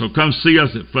more, so come see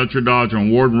us at Fletcher Dodge on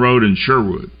Warden Road in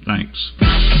Sherwood. Thanks.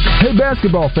 Hey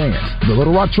basketball fans, the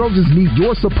Little Rock Trojans need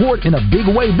your support in a big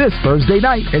way this Thursday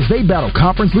night as they battle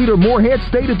conference leader Morehead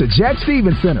State at the Jack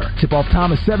Stevens Center. Tip-off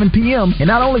time is 7 p.m. and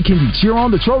not only can you cheer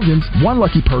on the Trojans, one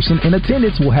lucky person in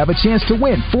attendance will have a chance to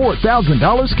win $4,000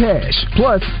 cash.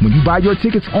 Plus, when you buy your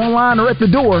tickets online or at the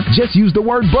door, just use the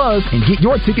word BUZZ and get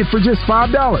your ticket for just $5.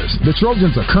 The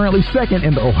Trojans are currently second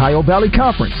in the Ohio Valley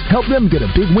Conference. Help them get a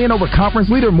big win over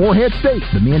conference leader Morehead State.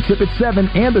 The men tip at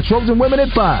 7 and the Trojan women at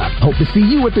 5. Hope to see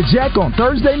you at the Jack on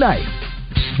Thursday night.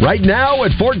 Right now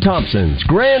at Fort Thompson's,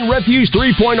 Grand Refuge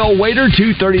 3.0 waiter,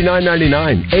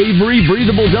 $239.99. Avery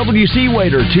Breathable WC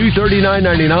waiter,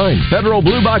 $239.99. Federal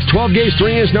Blue Box 12-gauge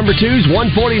 3-inch number 2s,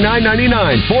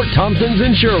 $149.99. Fort Thompson's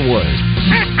in Sherwood.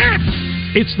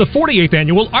 It's the 48th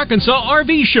Annual Arkansas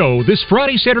RV Show this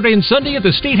Friday, Saturday, and Sunday at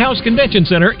the State House Convention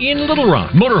Center in Little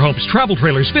Rock. Motorhomes, travel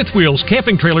trailers, fifth wheels,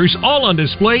 camping trailers, all on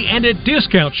display and at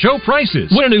discount show prices.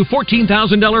 Win a new $14,000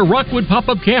 Rockwood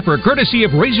pop-up camper, courtesy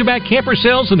of Razorback Camper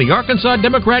Sales and the Arkansas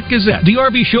Democrat Gazette. The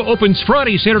RV Show opens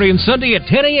Friday, Saturday, and Sunday at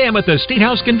 10 a.m. at the State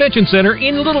House Convention Center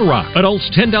in Little Rock.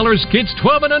 Adults $10, kids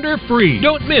 12 and under free.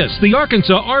 Don't miss the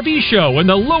Arkansas RV Show and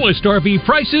the lowest RV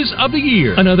prices of the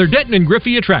year. Another Denton and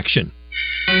Griffey attraction.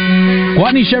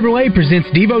 Gwatney Chevrolet presents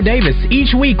Devo Davis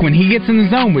each week when he gets in the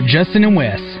zone with Justin and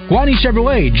Wes. Gwatney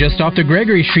Chevrolet, just off the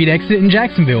Gregory Street exit in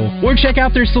Jacksonville. Or check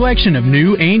out their selection of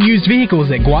new and used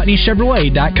vehicles at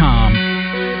GwatneyChevrolet.com.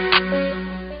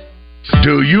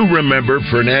 Do you remember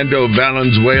Fernando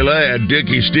Valenzuela at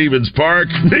Dickey Stevens Park?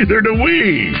 Neither do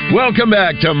we. Welcome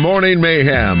back to Morning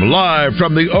Mayhem, live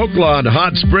from the Oaklawn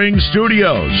Hot Springs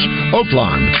Studios.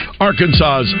 Oaklawn,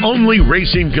 Arkansas's only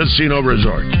racing casino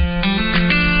resort.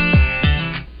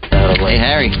 Hey,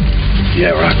 Harry.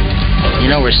 Yeah, Rock. You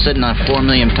know we're sitting on 4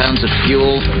 million pounds of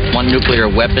fuel, one nuclear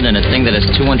weapon, and a thing that has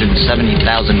 270,000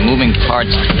 moving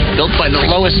parts, built by the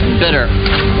lowest bidder.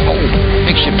 Oh,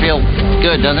 makes you feel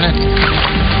good, doesn't it?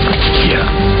 Yeah.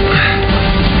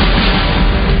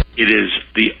 It is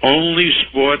the only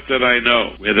sport that I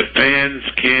know where the fans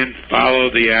can't follow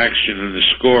the action and the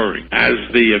scoring as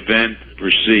the event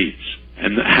proceeds,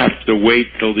 and have to wait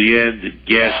till the end and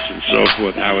guess and so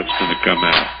forth how it's going to come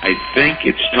out. I think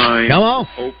it's time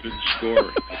for open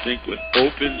scoring. I think with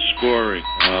open scoring,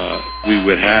 we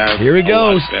would have Here he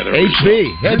goes.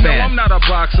 HB, headband. I'm not a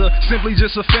boxer, simply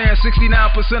just a fan.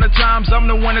 69% of times I'm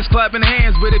the one that's clapping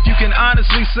hands. But if you can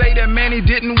honestly say that Manny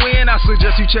didn't win, I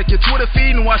suggest you check your Twitter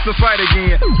feed and watch the fight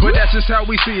again. But that's just how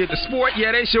we see it. The sport,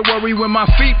 yeah, they should worry when my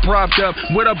feet propped up.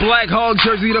 With a Black Hog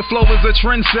jersey, the flow is a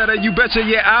trendsetter. You betcha,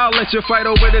 yeah, I'll let you fight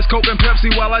over this Coke and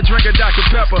Pepsi while I drink a Dr.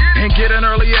 Pepper. And get an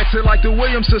early exit like the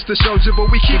Williams sister showed you. But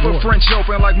we keep a French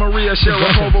Open like Maria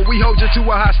Sharapova. We hold you to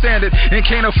a high standard and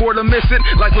can't afford to miss it.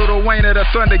 Like Lil Wayne at a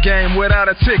Thunder game without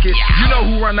a ticket. You know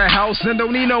who run the house and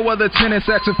don't need no other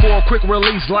tenants. Asking for a quick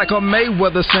release like a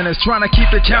Mayweather sentence. Trying to keep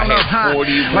the count up high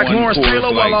like Lawrence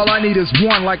Taylor. While all I need is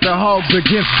one like the Hogs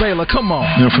against Baylor. Come on.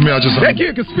 You know, for me, I just that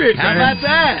kid can spit. How about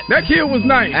that? That kid was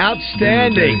nice.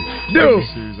 Outstanding. Dude.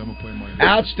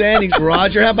 Outstanding,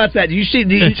 Roger. How about that? Did you see?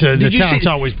 Did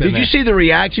you see the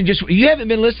reaction? Just you haven't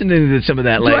been listening to some of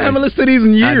that lately. I haven't listened to these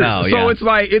in years. I know, so it's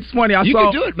like it's funny. You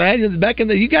can do it, man. Back in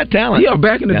you got talent. Yeah,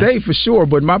 back in the day for sure.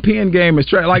 But my pen game is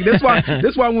trash. Like that's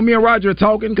why when me and Roger are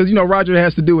talking, because you know Roger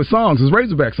has to do with songs, his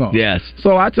Razorback songs. Yes.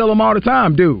 So I tell him all the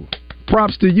time, dude.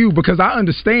 Props to you because I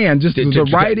understand just the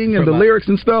writing and the lyrics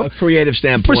and stuff. A creative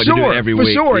standpoint, for sure, to do it every week.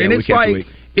 For sure, yeah, and it's like.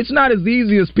 It's not as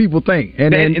easy as people think.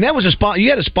 And that was you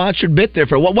had a sponsored bit there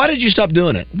for why did you stop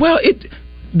doing it? Well,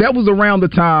 that was around the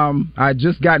time I had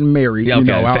just gotten married. Yeah, okay.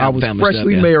 You know, I was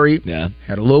freshly married. Yeah.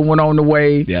 Had a little one on the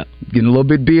way. Yeah. Getting a little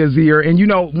bit busier. And, you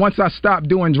know, once I stopped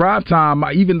doing drive time,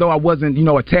 even though I wasn't, you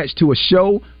know, attached to a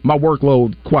show, my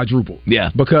workload quadrupled. Yeah.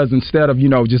 Because instead of, you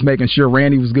know, just making sure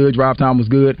Randy was good, drive time was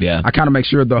good, I kind of make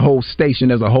sure the whole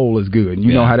station as a whole is good.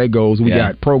 You know how that goes. We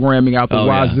got programming out the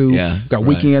wazoo. Got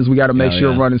weekends we got to make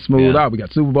sure running smooth out. We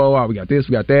got Super Bowl. We got this,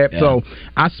 we got that. So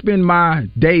I spend my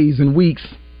days and weeks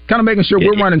kind of making sure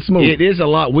we're running smooth. It is a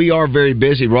lot. We are very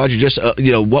busy, Roger. Just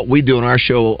you know what we do on our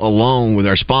show alone with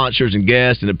our sponsors and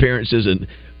guests and appearances and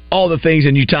all the things,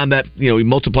 and you time that, you know, you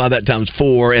multiply that times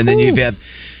 4, and then you've had,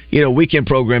 you know, weekend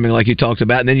programming like you talked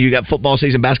about, and then you got football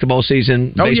season, basketball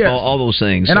season, baseball, all those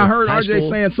things. And so, I heard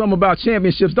RJ saying something about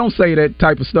championships. Don't say that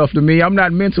type of stuff to me. I'm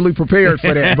not mentally prepared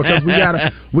for that because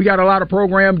we got a lot of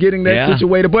program getting that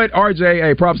situated. But RJ,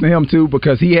 hey, props to him too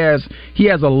because he has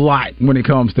a lot when it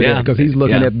comes to that because he's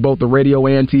looking at both the radio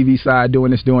and TV side,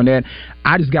 doing this, doing that.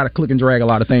 I just got to click and drag a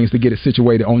lot of things to get it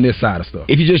situated on this side of stuff.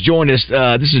 If you just joined us,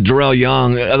 this is Darrell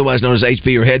Young, otherwise known as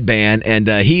HB or Headband, and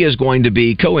he is going to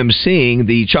be co-emceeing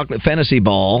the Chocolate Fantasy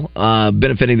Ball,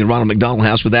 benefiting the Ronald McDonald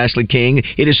House with Ashley King.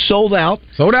 It is sold out.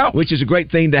 Which is a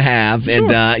great thing to have.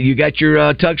 Sure. And you got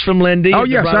your tux from Lindy. Oh,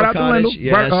 yeah. Shout out to Lindy.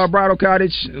 Yes. Bridal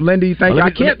Cottage. Lindy,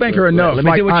 I can't thank her enough. Let me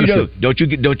tell you what honestly. You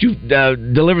do. Don't you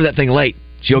deliver that thing late.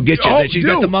 She'll get you. She's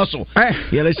got the muscle.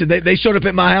 Yeah, listen, they showed up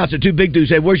at my house. The two big dudes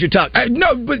said, "Where's your tux?"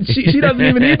 No, but she doesn't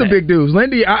even need the big dudes.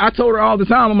 Lindy, I told her all the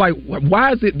time. I'm like,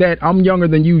 why is it that I'm younger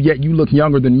than you, yet you look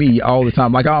younger than me all the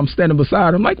time? Like I'm standing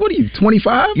beside her. I'm like, what are you,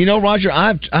 25? You know, Roger,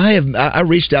 I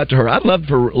reached out to her. I'd love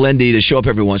for Lindy to show up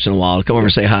every once in a while to come over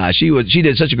and say hi. She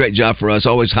did such a great job for us.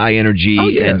 Always high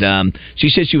energy, and she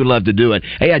said she would love to do it.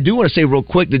 Hey, I do want to say real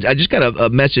quick that I just got a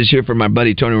message here from my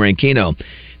buddy Tony Ranchino.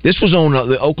 This was on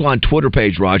the Oakland Twitter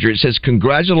page, Roger. It says,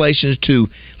 congratulations to,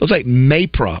 looks like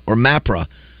Mapra,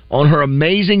 on her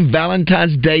amazing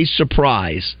Valentine's Day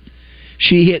surprise.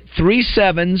 She hit 3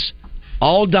 sevens,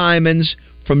 all diamonds,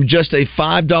 from just a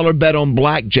 $5 bet on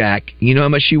blackjack. You know how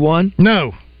much she won?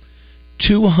 No.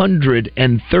 $236,000.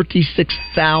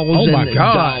 Oh, my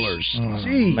gosh. Oh,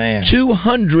 man.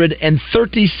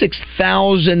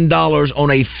 $236,000 on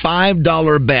a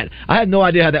 $5 bet. I have no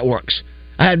idea how that works.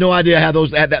 I had no idea how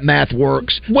that math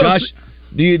works. Josh,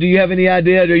 do you have any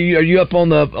idea? Are you up on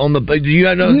the? Do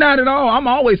you know? Not at all. I'm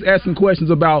always asking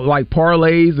questions about like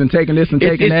parlays and taking this and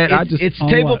taking that.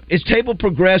 It's table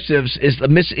progressives. It's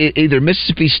either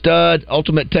Mississippi Stud,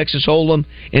 Ultimate Texas Hold'em,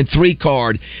 and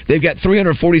 3-card. They've got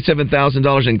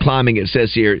 $347,000 in climbing. It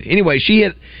says here. Anyway,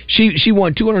 she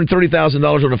won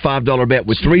 $230,000 on a $5 bet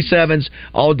with 3 sevens,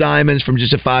 all diamonds from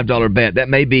just a $5 bet. That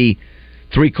may be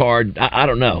 3-card. I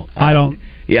don't know. I don't.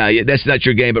 Yeah, that's not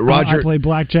your game. But Roger, I play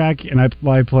blackjack and I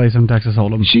play some Texas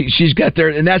Hold'em. She's got there,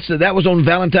 and that was on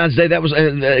Valentine's Day. That was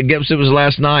I guess it was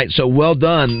last night. So well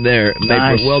done there,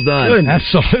 nice. Well done. Good.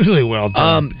 Absolutely well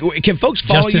done. Can folks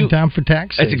follow you? Just in time for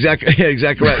tax? That's exactly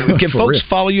right. Can folks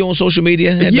follow you on social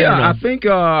media? Yeah, I think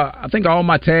all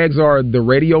my tags are the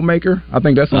Radio Maker. I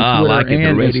think that's on Twitter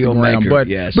and the Radio Instagram.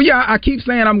 Maker, But yeah, I keep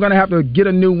saying I'm going to have to get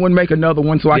a new one, make another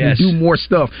one, so I can do more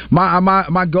stuff.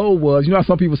 My goal was, you know how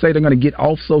some people say they're going to get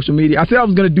off social media. I said I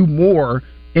was going to do more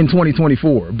in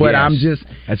 2024, but I'm just,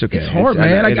 that's okay. It's hard,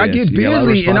 man. I get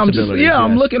busy, and I'm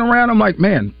looking around. I'm like,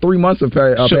 man, 3 months have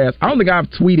passed. I don't think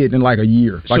I've tweeted in like a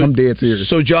year. I'm dead serious.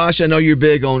 So, Josh, I know you're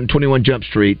big on 21 Jump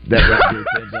Street.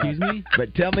 Excuse me?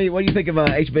 But tell me, what do you think of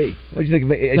HB? What do you think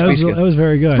of HB? That was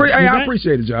very good. I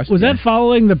appreciate it, Josh. Was that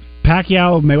following the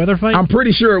Pacquiao-Mayweather fight? I'm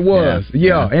pretty sure it was.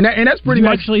 Yeah. And that's pretty much.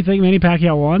 Do you actually think Manny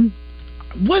Pacquiao won?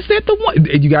 Was that the one?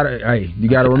 You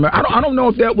gotta remember. I don't know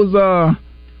if that was. I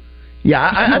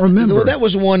don't remember. Well, that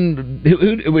was one.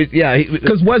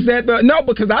 Because was that the no?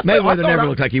 Because Mayweather never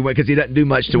looked like he won because he doesn't do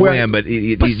much to win, but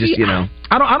he just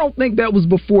I don't think that was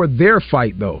before their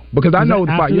fight though, because I know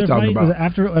the fight you're talking about. Was it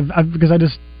after? Because I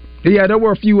just. Yeah, there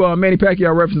were a few Manny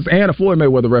Pacquiao references and a Floyd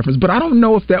Mayweather reference, but I don't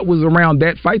know if that was around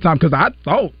that fight time because I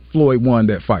thought Floyd won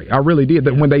that fight. I really did.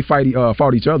 That when they fought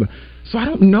each other. So I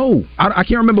don't know. I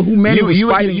can't remember who Manny was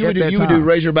fighting at that time. You would do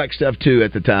Razorback stuff too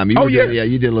at the time. You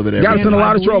did a little bit of everything. Got us in a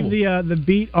lot of trouble. The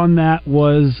beat on that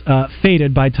was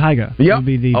Faded by Tyga. Yep. Would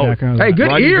be the background. Hey, good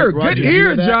ear,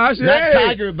 Josh. Not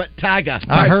Tiger, but Tyga.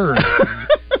 I heard.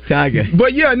 Tyga.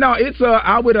 But yeah, no, it's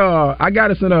I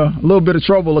got us in a little bit of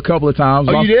trouble a couple of times.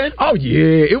 Oh, you did? Oh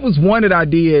yeah, it was one that I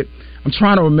did. I'm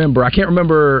trying to remember. I can't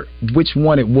remember which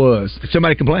one it was.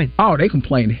 Somebody complained. Oh, they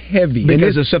complained heavy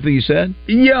because of something you said.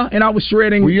 Yeah, and I was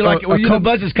shredding. Were you the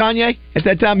buzz as Kanye at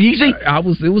that time? Yeezy?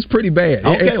 It was pretty bad.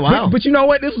 Okay, wow. But you know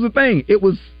what? This was the thing.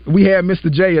 We had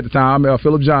Mr. J at the time,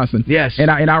 Philip Johnson. Yes.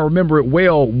 And I remember it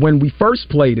well when we first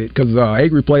played it because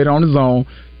Agri played it on his own.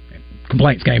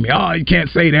 Complaints came in. Oh, you can't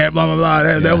say that. Blah blah blah.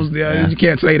 You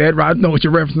can't say that. Right? I know what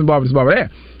you're referencing. Blah blah blah.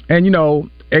 That. And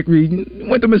Agri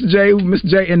went to Mr.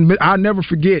 J, and I'll never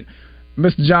forget,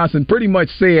 Mr. Johnson pretty much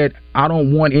said, I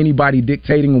don't want anybody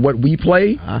dictating what we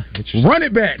play. Run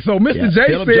it back. So Mr. J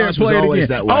Phillip said, Johnson play it again.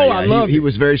 That way. I love it. He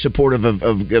was very supportive of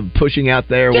pushing out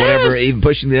there, whatever, even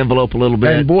pushing the envelope a little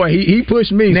bit. And boy, he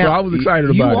pushed me, so I was excited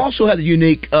about it. You also had a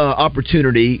unique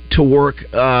opportunity to work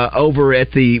over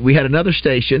at we had another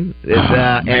station.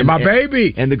 And my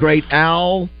baby. And the great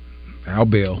Al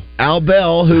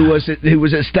Bell, who was at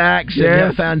Stax,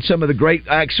 and found some of the great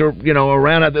acts,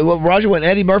 around. Roger went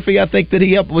Eddie Murphy. I think that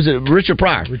he helped. Was it Richard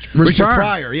Pryor? Richard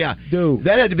Pryor, yeah, dude,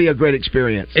 that had to be a great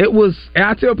experience. It was. And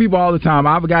I tell people all the time,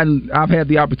 I've had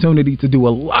the opportunity to do a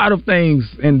lot of things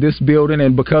in this building,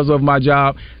 and because of my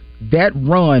job. That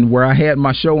run where I had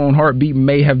my show on Heartbeat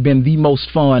may have been the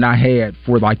most fun I had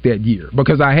for like that year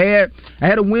because I had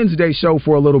a Wednesday show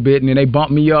for a little bit and then they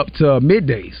bumped me up to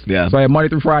middays. Yeah. So I had Monday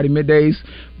through Friday middays.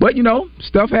 But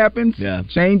stuff happens. Yeah.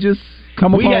 Changes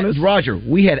come upon us. Roger,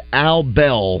 we had Al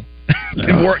Bell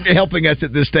been helping us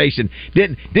at this station.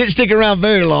 Didn't stick around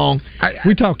very long.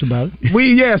 We talked about it.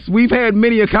 We've had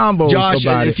many a combos. Josh,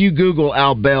 about if you Google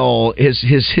Al Bell,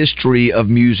 his history of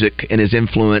music and his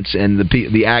influence and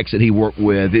the acts that he worked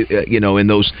with, in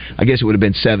those, I guess it would have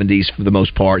been 70s for the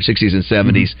most part, 60s and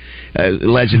 70s,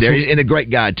 legendary, and a great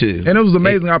guy too. And it was an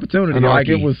amazing opportunity. Like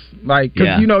it was like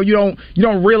because you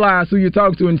don't realize who you're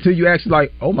talking to until you actually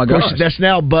like, oh my gosh. That's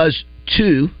now Buzz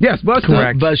 2. Yes, Buzz 2.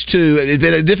 Correct. Buzz 2. It's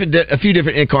been a few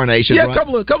different incarnations. Yeah, right?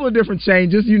 a couple of different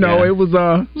changes. It was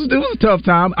a tough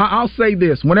time. I'll say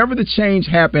this: whenever the change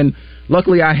happened,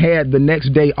 luckily I had the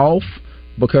next day off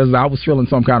because I was feeling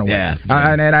some kind of way. I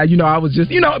was just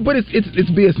but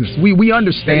it's business. We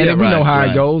understand it. We know how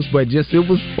it goes, but just it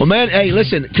was. Well, man, hey,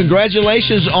 listen,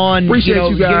 congratulations on appreciate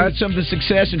you guys getting some of the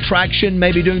success and traction,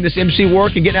 maybe doing this MC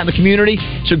work and getting out in the community.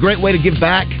 It's a great way to give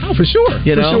back. Oh, for sure,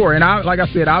 sure. And like I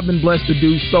said, I've been blessed to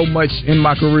do so much in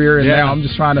my career, and now I'm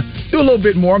just trying to do a little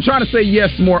bit more. I'm trying to say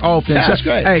yes more often. Yeah, that's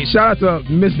great. Hey, shout out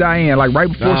to Miss Diane. Like right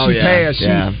before she passed,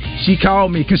 she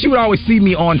called me because she would always see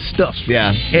me on stuff.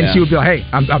 And she would be like, "Hey,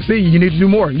 I'm seeing you. You need to do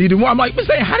more. I'm like, Miss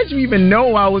Diane, how did you even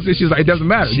know I was? She's like, it doesn't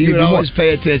matter. She would always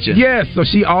pay attention. Yes, so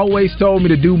she always told me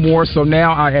to do more. So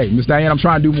now, Miss Diane, I'm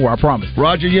trying to do more. I promise.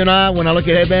 Roger, you and I, when I look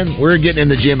at Headband, we're getting in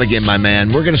the gym again, my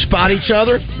man. We're going to spot each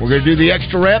other. We're going to do the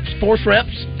extra reps, force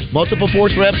reps, multiple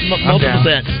force reps, multiple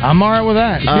sets. I'm all right with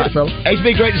that.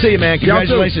 HB, great to see you, man.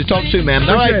 Congratulations. Talk soon, man.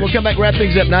 All right, we'll come back, wrap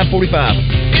things up, 9:45.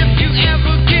 If you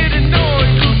ever get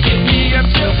annoyed, look at me, I'm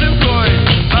self-employed.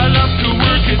 I love to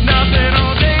work at nothing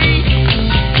all day.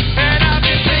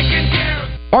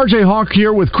 RJ Hawk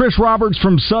here with Chris Roberts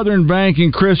from Southern Bank.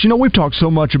 And Chris, we've talked so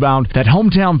much about that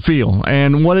hometown feel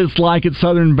and what it's like at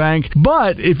Southern Bank.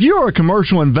 But if you're a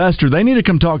commercial investor, they need to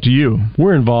come talk to you.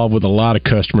 We're involved with a lot of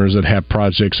customers that have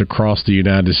projects across the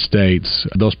United States.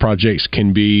 Those projects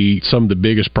can be some of the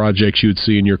biggest projects you would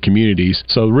see in your communities.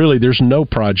 So really, there's no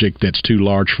project that's too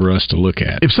large for us to look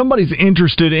at. If somebody's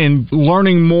interested in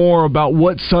learning more about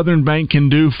what Southern Bank can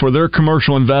do for their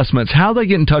commercial investments, how do they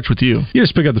get in touch with you? You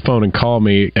just pick up the phone and call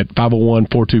me at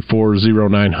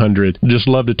 501-424-0900. Just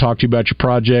love to talk to you about your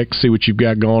project, see what you've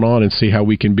got going on, and see how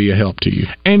we can be a help to you.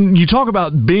 And you talk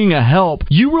about being a help.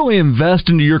 You really invest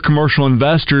into your commercial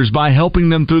investors by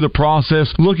helping them through the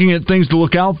process, looking at things to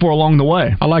look out for along the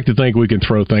way. I like to think we can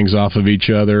throw things off of each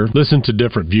other, listen to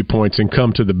different viewpoints, and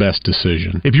come to the best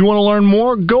decision. If you want to learn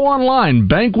more, go online,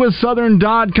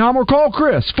 bankwithsouthern.com, or call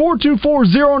Chris,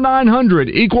 424-0900,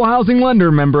 Equal Housing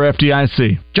Lender, member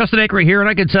FDIC. Justin Acre here, and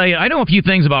I can tell you, I know a few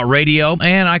things about radio,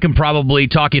 and I can probably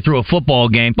talk you through a football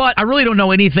game, but I really don't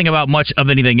know anything about much of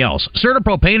anything else.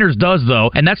 CertaPro Painters does, though,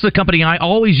 and that's the company I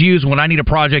always use when I need a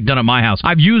project done at my house.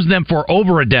 I've used them for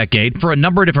over a decade for a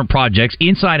number of different projects,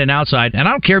 inside and outside, and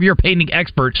I don't care if you're a painting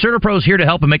expert, CertaPro's here to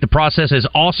help and make the process as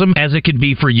awesome as it can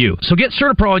be for you. So get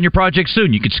CertaPro on your project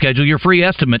soon. You can schedule your free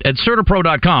estimate at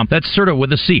CertaPro.com. That's Certa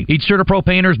with a C. Each CertaPro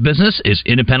Painters business is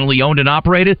independently owned and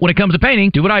operated. When it comes to painting,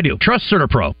 do what I do. Trust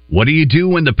CertaPro. What do you do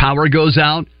when the power goes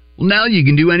out? Well, now you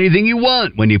can do anything you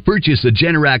want when you purchase a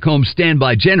Generac home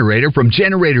standby generator from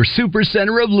Generator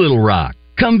Supercenter of Little Rock.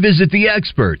 Come visit the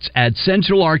experts at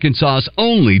Central Arkansas's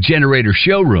only generator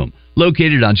showroom,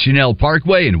 located on Chanel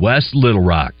Parkway in West Little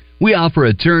Rock. We offer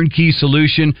a turnkey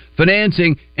solution,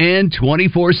 financing, and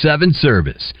 24/7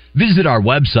 service. Visit our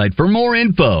website for more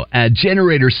info at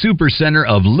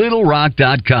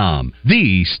GeneratorSuperCenterofLittleRock.com.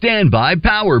 The standby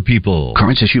power people.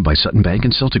 Cards issued by Sutton Bank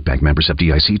and Celtic Bank, members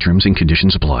FDIC. Terms and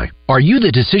conditions apply. Are you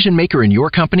the decision maker in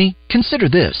your company? Consider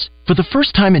this. For the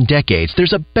first time in decades,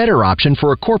 there's a better option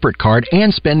for a corporate card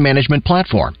and spend management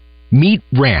platform. Meet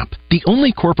Ramp, the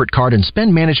only corporate card and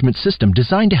spend management system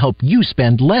designed to help you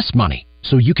spend less money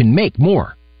so you can make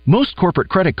more. Most corporate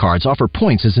credit cards offer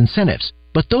points as incentives,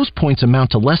 but those points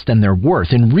amount to less than their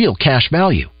worth in real cash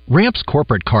value. Ramp's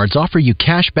corporate cards offer you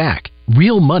cash back,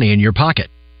 real money in your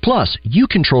pocket. Plus, you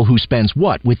control who spends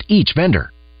what with each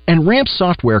vendor. And Ramp's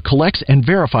software collects and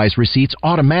verifies receipts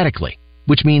automatically,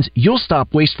 which means you'll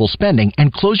stop wasteful spending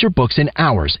and close your books in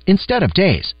hours instead of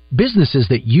days. Businesses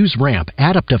that use Ramp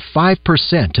add up to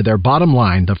 5% to their bottom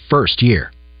line the first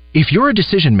year. If you're a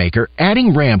decision maker,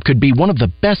 adding Ramp could be one of the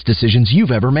best decisions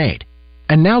you've ever made.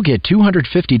 And now get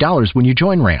 $250 when you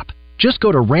join Ramp. Just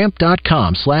go to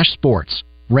ramp.com/sports.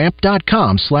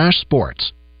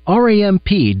 Ramp.com/sports.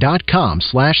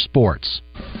 RAMP.com/sports.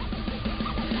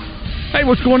 Hey,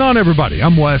 what's going on, everybody?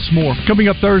 I'm Wes Moore. Coming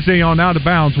up Thursday on Out of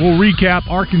Bounds, we'll recap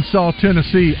Arkansas,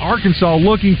 Tennessee. Arkansas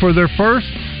looking for their first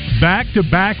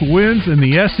back-to-back wins in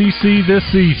the SEC this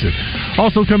season.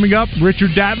 Also coming up,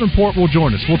 Richard Davenport will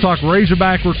join us. We'll talk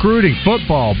Razorback recruiting,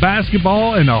 football,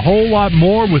 basketball, and a whole lot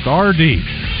more with RD.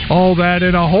 All that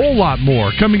and a whole lot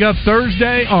more coming up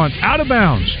Thursday on Out of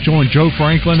Bounds. Join Joe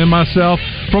Franklin and myself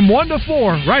from 1 to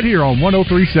 4 right here on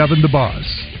 103.7 The Buzz.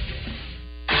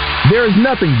 There is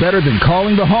nothing better than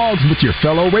calling the Hogs with your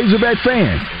fellow Razorback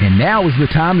fans. And now is the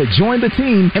time to join the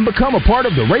team and become a part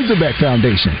of the Razorback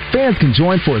Foundation. Fans can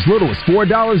join for as little as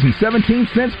 $4.17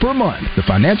 per month. The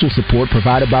financial support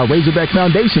provided by Razorback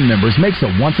Foundation members makes a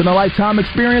once-in-a-lifetime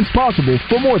experience possible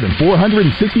for more than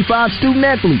 465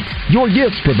 student-athletes. Your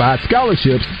gifts provide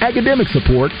scholarships, academic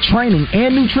support, training,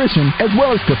 and nutrition, as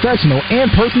well as professional and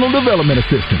personal development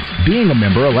assistance. Being a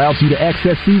member allows you to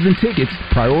access season tickets,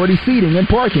 priority seating and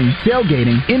parking,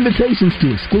 tailgating, invitations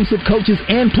to exclusive coaches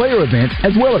and player events,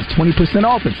 as well as 20%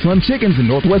 off at Slim Chickens in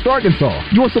Northwest Arkansas.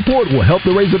 Your support will help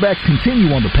the Razorbacks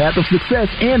continue on the path of success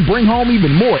and bring home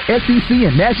even more SEC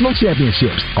and national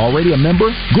championships. Already a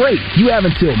member? Great! You have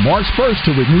until March 1st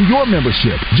to renew your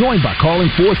membership. Join by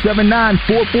calling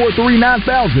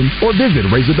 479-443-9000 or visit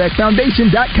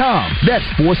RazorbackFoundation.com. That's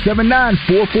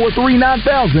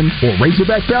 479-443-9000 or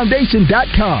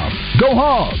RazorbackFoundation.com. Go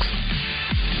Hogs!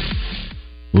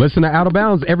 Listen to Out of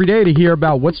Bounds every day to hear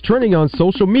about what's trending on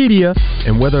social media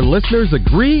and whether listeners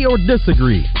agree or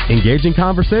disagree. Engaging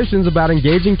conversations about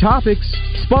engaging topics.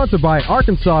 Sponsored by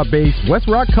Arkansas-based West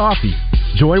Rock Coffee.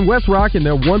 Join West Rock and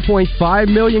their 1.5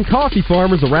 million coffee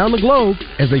farmers around the globe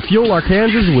as they fuel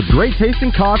Arkansans with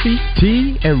great-tasting coffee,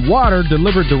 tea, and water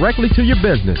delivered directly to your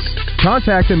business.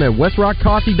 Contact them at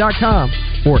westrockcoffee.com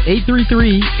or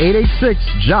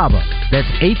 833-886-JAVA. That's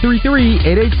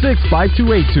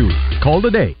 833-886-5282. Call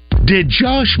today. Did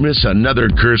Josh miss another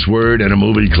curse word in a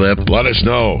movie clip? Let us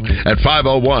know at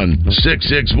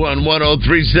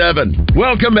 501-661-1037.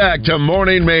 Welcome back to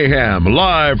Morning Mayhem,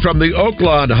 live from the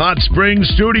Oaklawn Hot Springs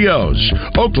Studios.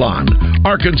 Oaklawn,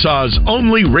 Arkansas's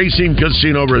only racing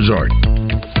casino resort.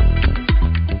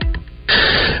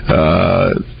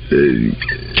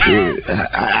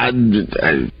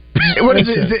 What is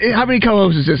it? How many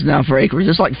co-hosts is this now for Acres?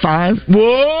 It's like 5?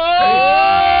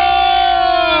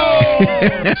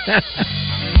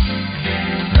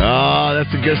 Oh,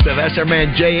 that's the good stuff. That's our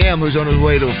man JM, who's on his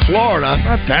way to Florida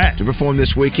to perform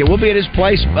this weekend. We'll be at his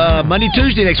place Monday,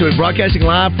 Tuesday next week, broadcasting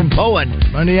live from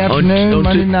Poen. Monday afternoon,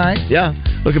 Monday night. Yeah,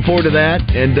 looking forward to that.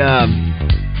 And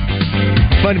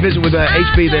fun to visit with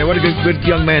HB there. What a good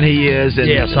young man he is. And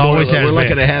yes, always has been. We're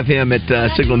lucky to have him at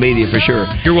Signal Media for sure.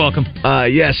 You're welcome.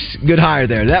 Yes, good hire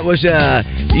there. That was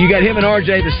you got him and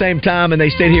RJ at the same time, and they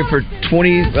stayed here for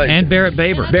 20. And Barrett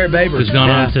Baber. Who's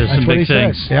gone on to some big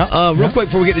things. Yeah. Real quick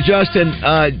before we get to Justin,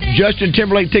 Justin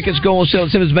Timberlake tickets go on sale at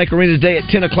Simmons Bank Arena today at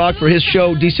 10 o'clock for his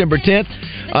show December 10th.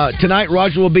 Tonight,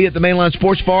 Roger will be at the Mainline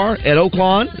Sports Bar at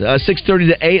Oaklawn, 6:30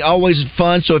 to 8. Always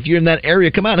fun. So if you're in that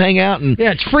area, come out and hang out. And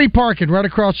yeah, it's free parking right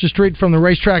across the street from the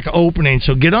racetrack opening.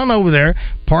 So get on over there,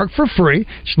 park for free.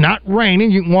 It's not raining.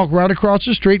 You can walk right across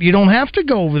the street. You don't have to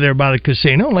go over there by the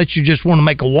casino unless you just want to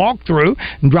make a walkthrough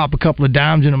and drop a couple of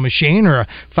dimes in a machine or a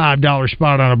 $5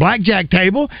 spot on a blackjack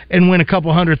table and win a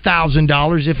couple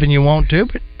 $100,000 if and you want to.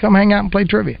 But come hang out and play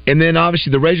trivia. And then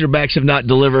obviously the Razorbacks have not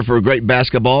delivered for great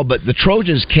basketball, but the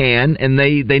Trojans can, and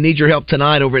they need your help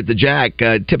tonight over at the Jack.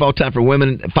 Tip-off time for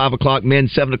women at 5 o'clock, men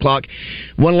 7 o'clock.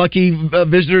 One lucky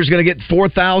visitor is going to get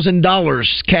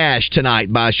 $4,000 cash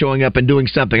tonight by showing up and doing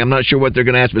something. I'm not sure what they're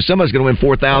going to ask, but somebody's going to win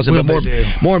 $4,000. But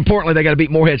more importantly, they got to beat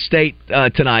Morehead State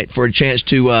tonight for a chance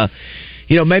to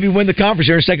maybe win the conference.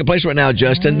 They're in second place right now,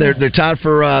 Justin. They're tied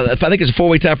for, I think it's a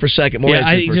 4-way tie for second.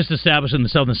 Just establishing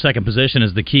themselves in the second position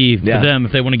is the key for them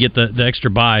if they want to get the extra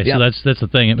bye. So that's the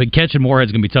thing. But catching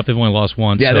Morehead's going to be tough. They've only lost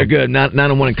once. Yeah, they're good.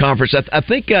 9-1 in conference. I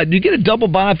think, do you get a double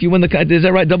bye if you win the, is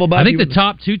that right, double bye? I think the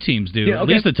top two teams do. At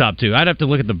least the top two. I'd have to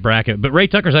look at the bracket. But Ray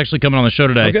Tucker's actually coming on the show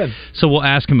today. Oh, good. So we'll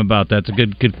ask him about that. It's a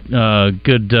good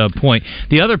point.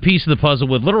 The other piece of the puzzle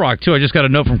with Little Rock, too, I just got a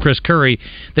note from Chris Curry.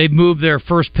 They've moved their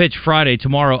first pitch Friday,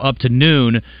 tomorrow, up to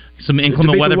noon. Some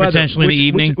inclement weather potentially in the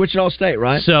evening. Wichita State,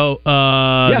 right? So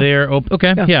they're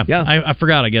okay. Yeah. I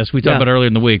forgot. I guess we talked about it earlier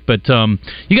in the week, but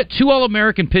you got 2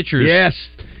 All-American pitchers. Yes.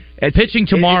 Pitching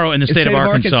tomorrow in the state of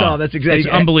Arkansas. That's exactly. It's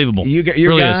unbelievable. Your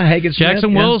really guy, Hagen Smith.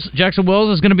 Jackson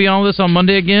Wells is going to be on this on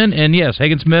Monday again, and yes,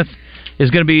 Hagen Smith is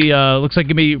going to be looks like going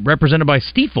to be represented by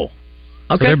Stiefel.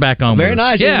 Okay, so they're back on. Very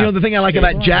nice. Yeah. The thing I like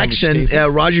about Jackson,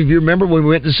 Roger, if you remember when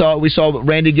we saw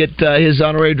Randy get his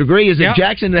honorary degree, is that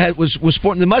Jackson was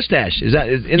sporting the mustache. Is that?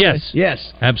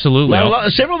 Yes. Absolutely.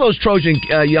 Several of those Trojan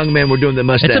young men were doing the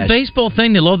mustache. It's a baseball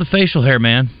thing. They love the facial hair,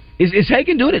 man. Is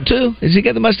Hagen doing it too? Has he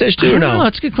got the mustache too, or no? No,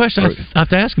 that's a good question. I'll have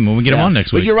to ask him when we get him on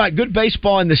next week. But you're right. Good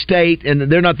baseball in the state,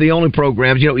 and they're not the only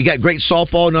programs. You got great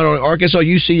softball, not only Arkansas,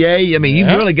 UCA. I mean, you've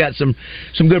really got some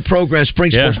good programs,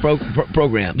 spring sports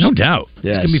programs. No doubt.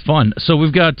 Yes. It's going to be fun. So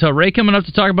we've got Ray coming up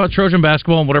to talk about Trojan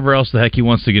basketball and whatever else the heck he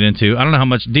wants to get into. I don't know how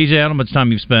much, DJ, I don't know how much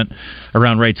time you've spent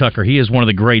around Ray Tucker. He is one of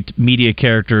the great media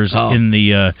characters in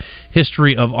the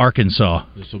history of Arkansas.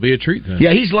 This will be a treat then.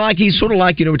 Yeah, he's sort of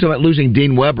like, we're talking about losing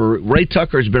Dean Weber. Ray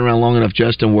Tucker's been around long enough,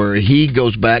 Justin, where he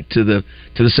goes back to the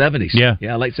 70s.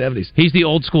 Yeah, late 70s. He's the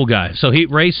old school guy. So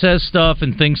Ray says stuff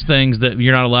and thinks things that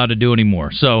you're not allowed to do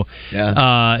anymore. So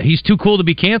he's too cool to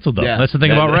be canceled, though. Yeah. That's the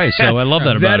thing about Ray. So I love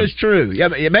that about him. That is true. Yeah,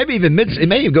 maybe even it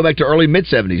may even go back to early mid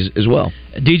 70s as well.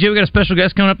 DJ, we got a special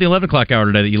guest coming up the 11 o'clock hour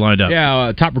today that you lined up.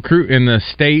 Yeah, top recruit in the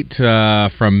state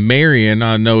from Marion.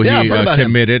 I know he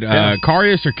committed.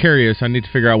 Carius or Carius? I need to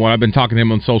figure out one. I've been talking to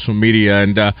him on social media,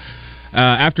 and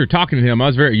after talking to him, I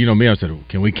was very, I said,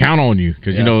 can we count on you?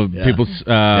 Because, people...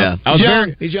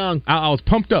 He's young. I was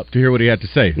pumped up to hear what he had to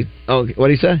say. What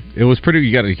did he say? It was pretty...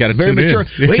 You got to very mature.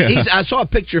 Well, I saw a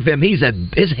picture of him. His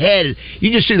head...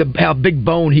 You just see how big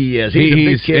bone he is. He's a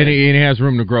big kid. And he has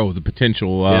room to grow, the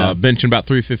potential. Benching about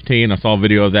 315. I saw a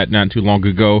video of that not too long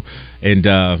ago. And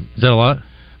is that a lot?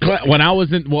 When I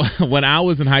was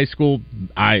in high school,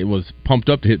 I was pumped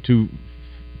up to hit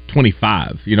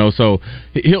 225. So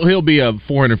he'll be a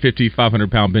 450,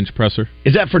 500 pound bench presser.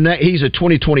 Is that for he's a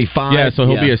 2025? Yeah, so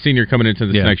he'll be a senior coming into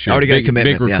this next year. Already got a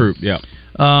commitment. Big recruit. Yeah.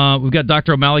 We've got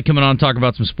Dr. O'Malley coming on to talk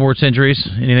about some sports injuries.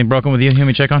 Anything broken with you? Let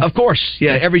me check on. Of course,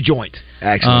 every joint.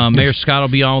 Actually, Mayor Scott will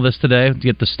be on with us today to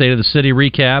get the state of the city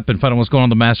recap and find out what's going on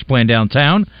with the master plan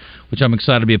downtown, which I'm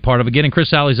excited to be a part of again. And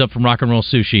Chris Alley's up from Rock and Roll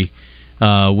Sushi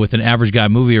with an Average Guy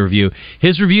movie review.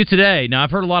 His review today. Now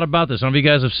I've heard a lot about this. I don't know if you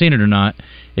guys have seen it or not.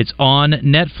 It's on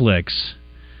Netflix.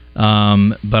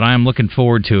 But I am looking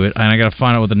forward to it, and I got to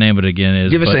find out what the name of it again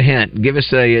is. Give us a hint. Give us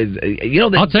a.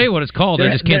 I'll tell you what it's called. I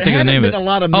just can't think of the name of it. There haven't been a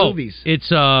lot of movies. It's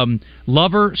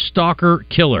Lover, Stalker,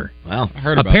 Killer. Wow, I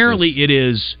heard about apparently this. It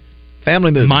is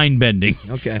family movie, mind bending.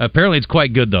 Okay. Apparently it's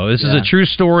quite good though. This is a true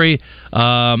story,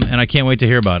 and I can't wait to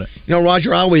hear about it.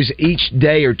 Roger, I always each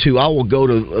day or two I will go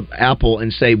to Apple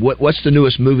and say what's the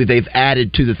newest movie they've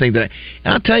added to the thing and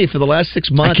I'll tell you for the last 6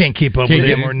 months I can't keep up with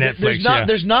them or Netflix.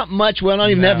 There's not much. Well,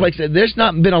 not even Netflix. There's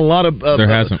not been a lot of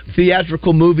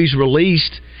theatrical movies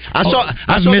released. I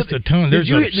missed a ton. There's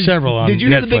several on Netflix. Did you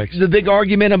hear the big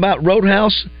argument about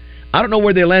Roadhouse? I don't know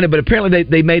where they landed, but apparently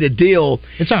they made a deal.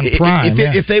 It's on Prime.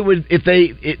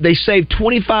 If they saved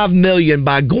 $25 million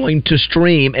by going to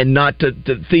stream and not to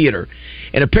theater.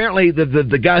 And apparently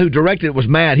the guy who directed it was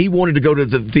mad. He wanted to go to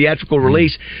the theatrical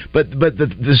release, but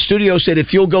the studio said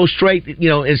if you'll go straight,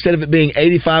 instead of it being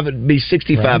 85, it'd be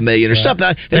 65 million or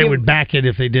something. They would back it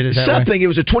if they did it that way. It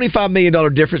was a $25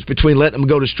 million difference between letting them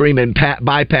go to stream and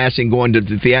bypassing going to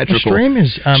the theatrical. Stream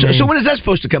is. So when is that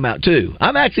supposed to come out too?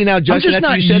 I'm actually now judging. I'm just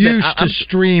not used to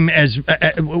stream as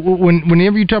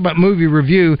whenever you talk about movie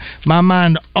review, my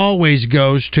mind always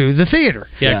goes to the theater.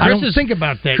 Yeah, I don't think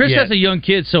about that. Chris has a young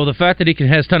kid, so the fact that he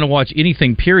has time to watch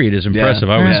anything, period, is impressive.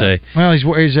 I would say. Well, he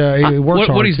works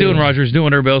hard. What he's doing, Roger, is doing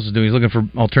what everybody else is doing. He's looking for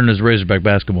alternatives to Razorback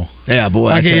basketball. Yeah, boy.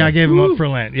 I gave him up for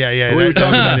Lent. Yeah. We were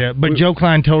talking about it. But Joe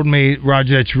Klein told me,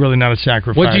 Roger, that's really not a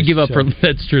sacrifice. What'd you give up for?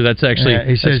 That's true. That's actually.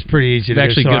 He says it's pretty easy. It's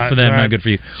actually good for them, not good for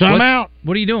you. So I'm out.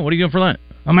 What are you doing? What are you doing for Lent?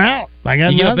 I'm out. I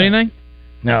got you give up anything?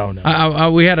 No.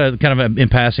 We had a kind of in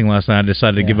passing last night. I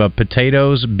decided to give up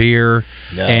potatoes, beer,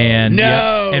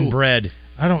 and bread.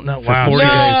 I don't know. Wow. 40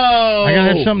 days. I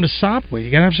gotta have something to sop with. You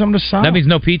gotta have something to sop. That means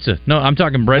no pizza. No, I'm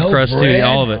talking bread crust too.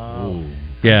 All of it. Oh.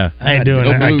 Yeah, I ain't doing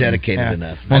that. I'm not dedicated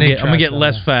enough. I'm gonna get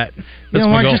less fat.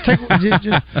 Just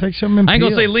take some. I ain't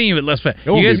gonna say lean, but less fat.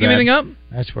 You guys give anything up?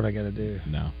 That's what I gotta do.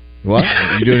 No. What?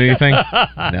 You doing anything?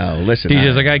 No. Listen.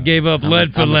 DJ's like, I gave up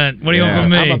lead for Lent. What do you want from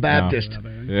me? I'm a Baptist.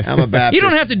 I'm a Baptist. You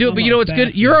don't have to do it, but it's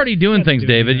good. You're already doing things,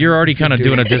 David. You're already kind of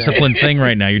doing a disciplined thing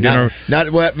right now. You're doing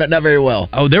not very well.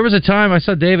 Oh, there was a time I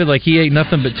saw David he ate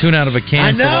nothing but tuna out of a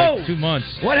can for 2 months.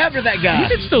 What happened to that guy? You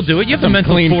can still do it. You have the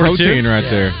mental clean fortitude. protein right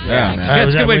there. Yeah,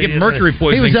 it's a good way to get mercury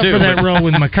poisoning. He was up too. for that role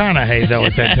with McConaughey though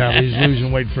at that time. He was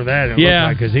losing weight for that.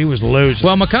 Because he was losing.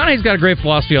 Well, McConaughey's got a great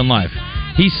philosophy on life.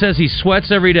 He says he sweats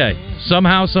every day.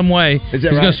 Somehow, some way, he's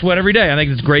going to sweat every day. I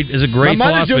think it's great. It's a great philosophy.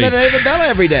 My mother's doing that at Avondale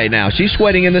every day now. She's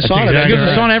sweating in the sauna. She goes to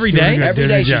the sauna every day? Every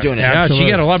day she's doing it. Yeah,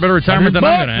 she got a lot better retirement than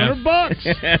I'm going to have.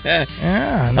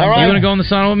 Yeah. All right. You want to go in the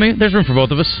sauna with me? There's room for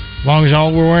both of us. As long as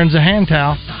all we're wearing is a hand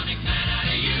towel.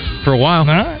 For a while.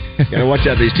 All right. Gotta watch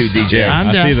out these two DJs.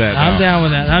 I'm down. see that now. I'm down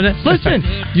with that. Listen,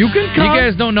 you can come. You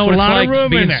guys don't know what a it's lot like of room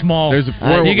being in there. small. We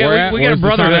got a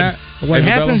brotherhood. What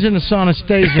happens in the sauna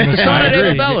stays in the sauna.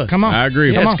 David Come on. I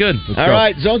agree. Yeah, that's good. All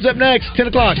right, Zone's up next, 10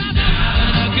 o'clock.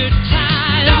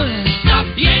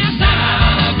 Yes,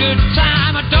 a good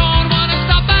time. I don't want to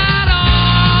stop at all.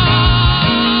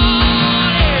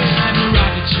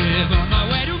 Rocket ship on my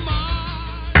way to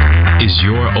Mars. Is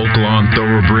your Oaklawn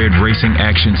Thoroughbred racing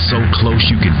action so close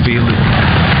you can feel it?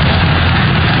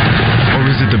 Or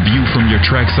is it the view from your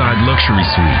trackside luxury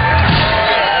suite?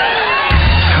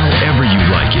 However you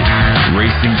like it,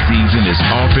 racing season is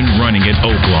off and running at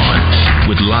Oaklawn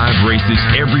with live races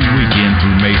every weekend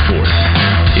through May 4th.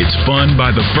 It's fun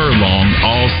by the furlong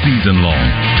all season long.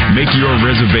 Make your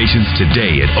reservations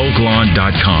today at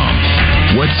oaklawn.com.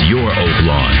 What's your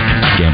Oaklawn?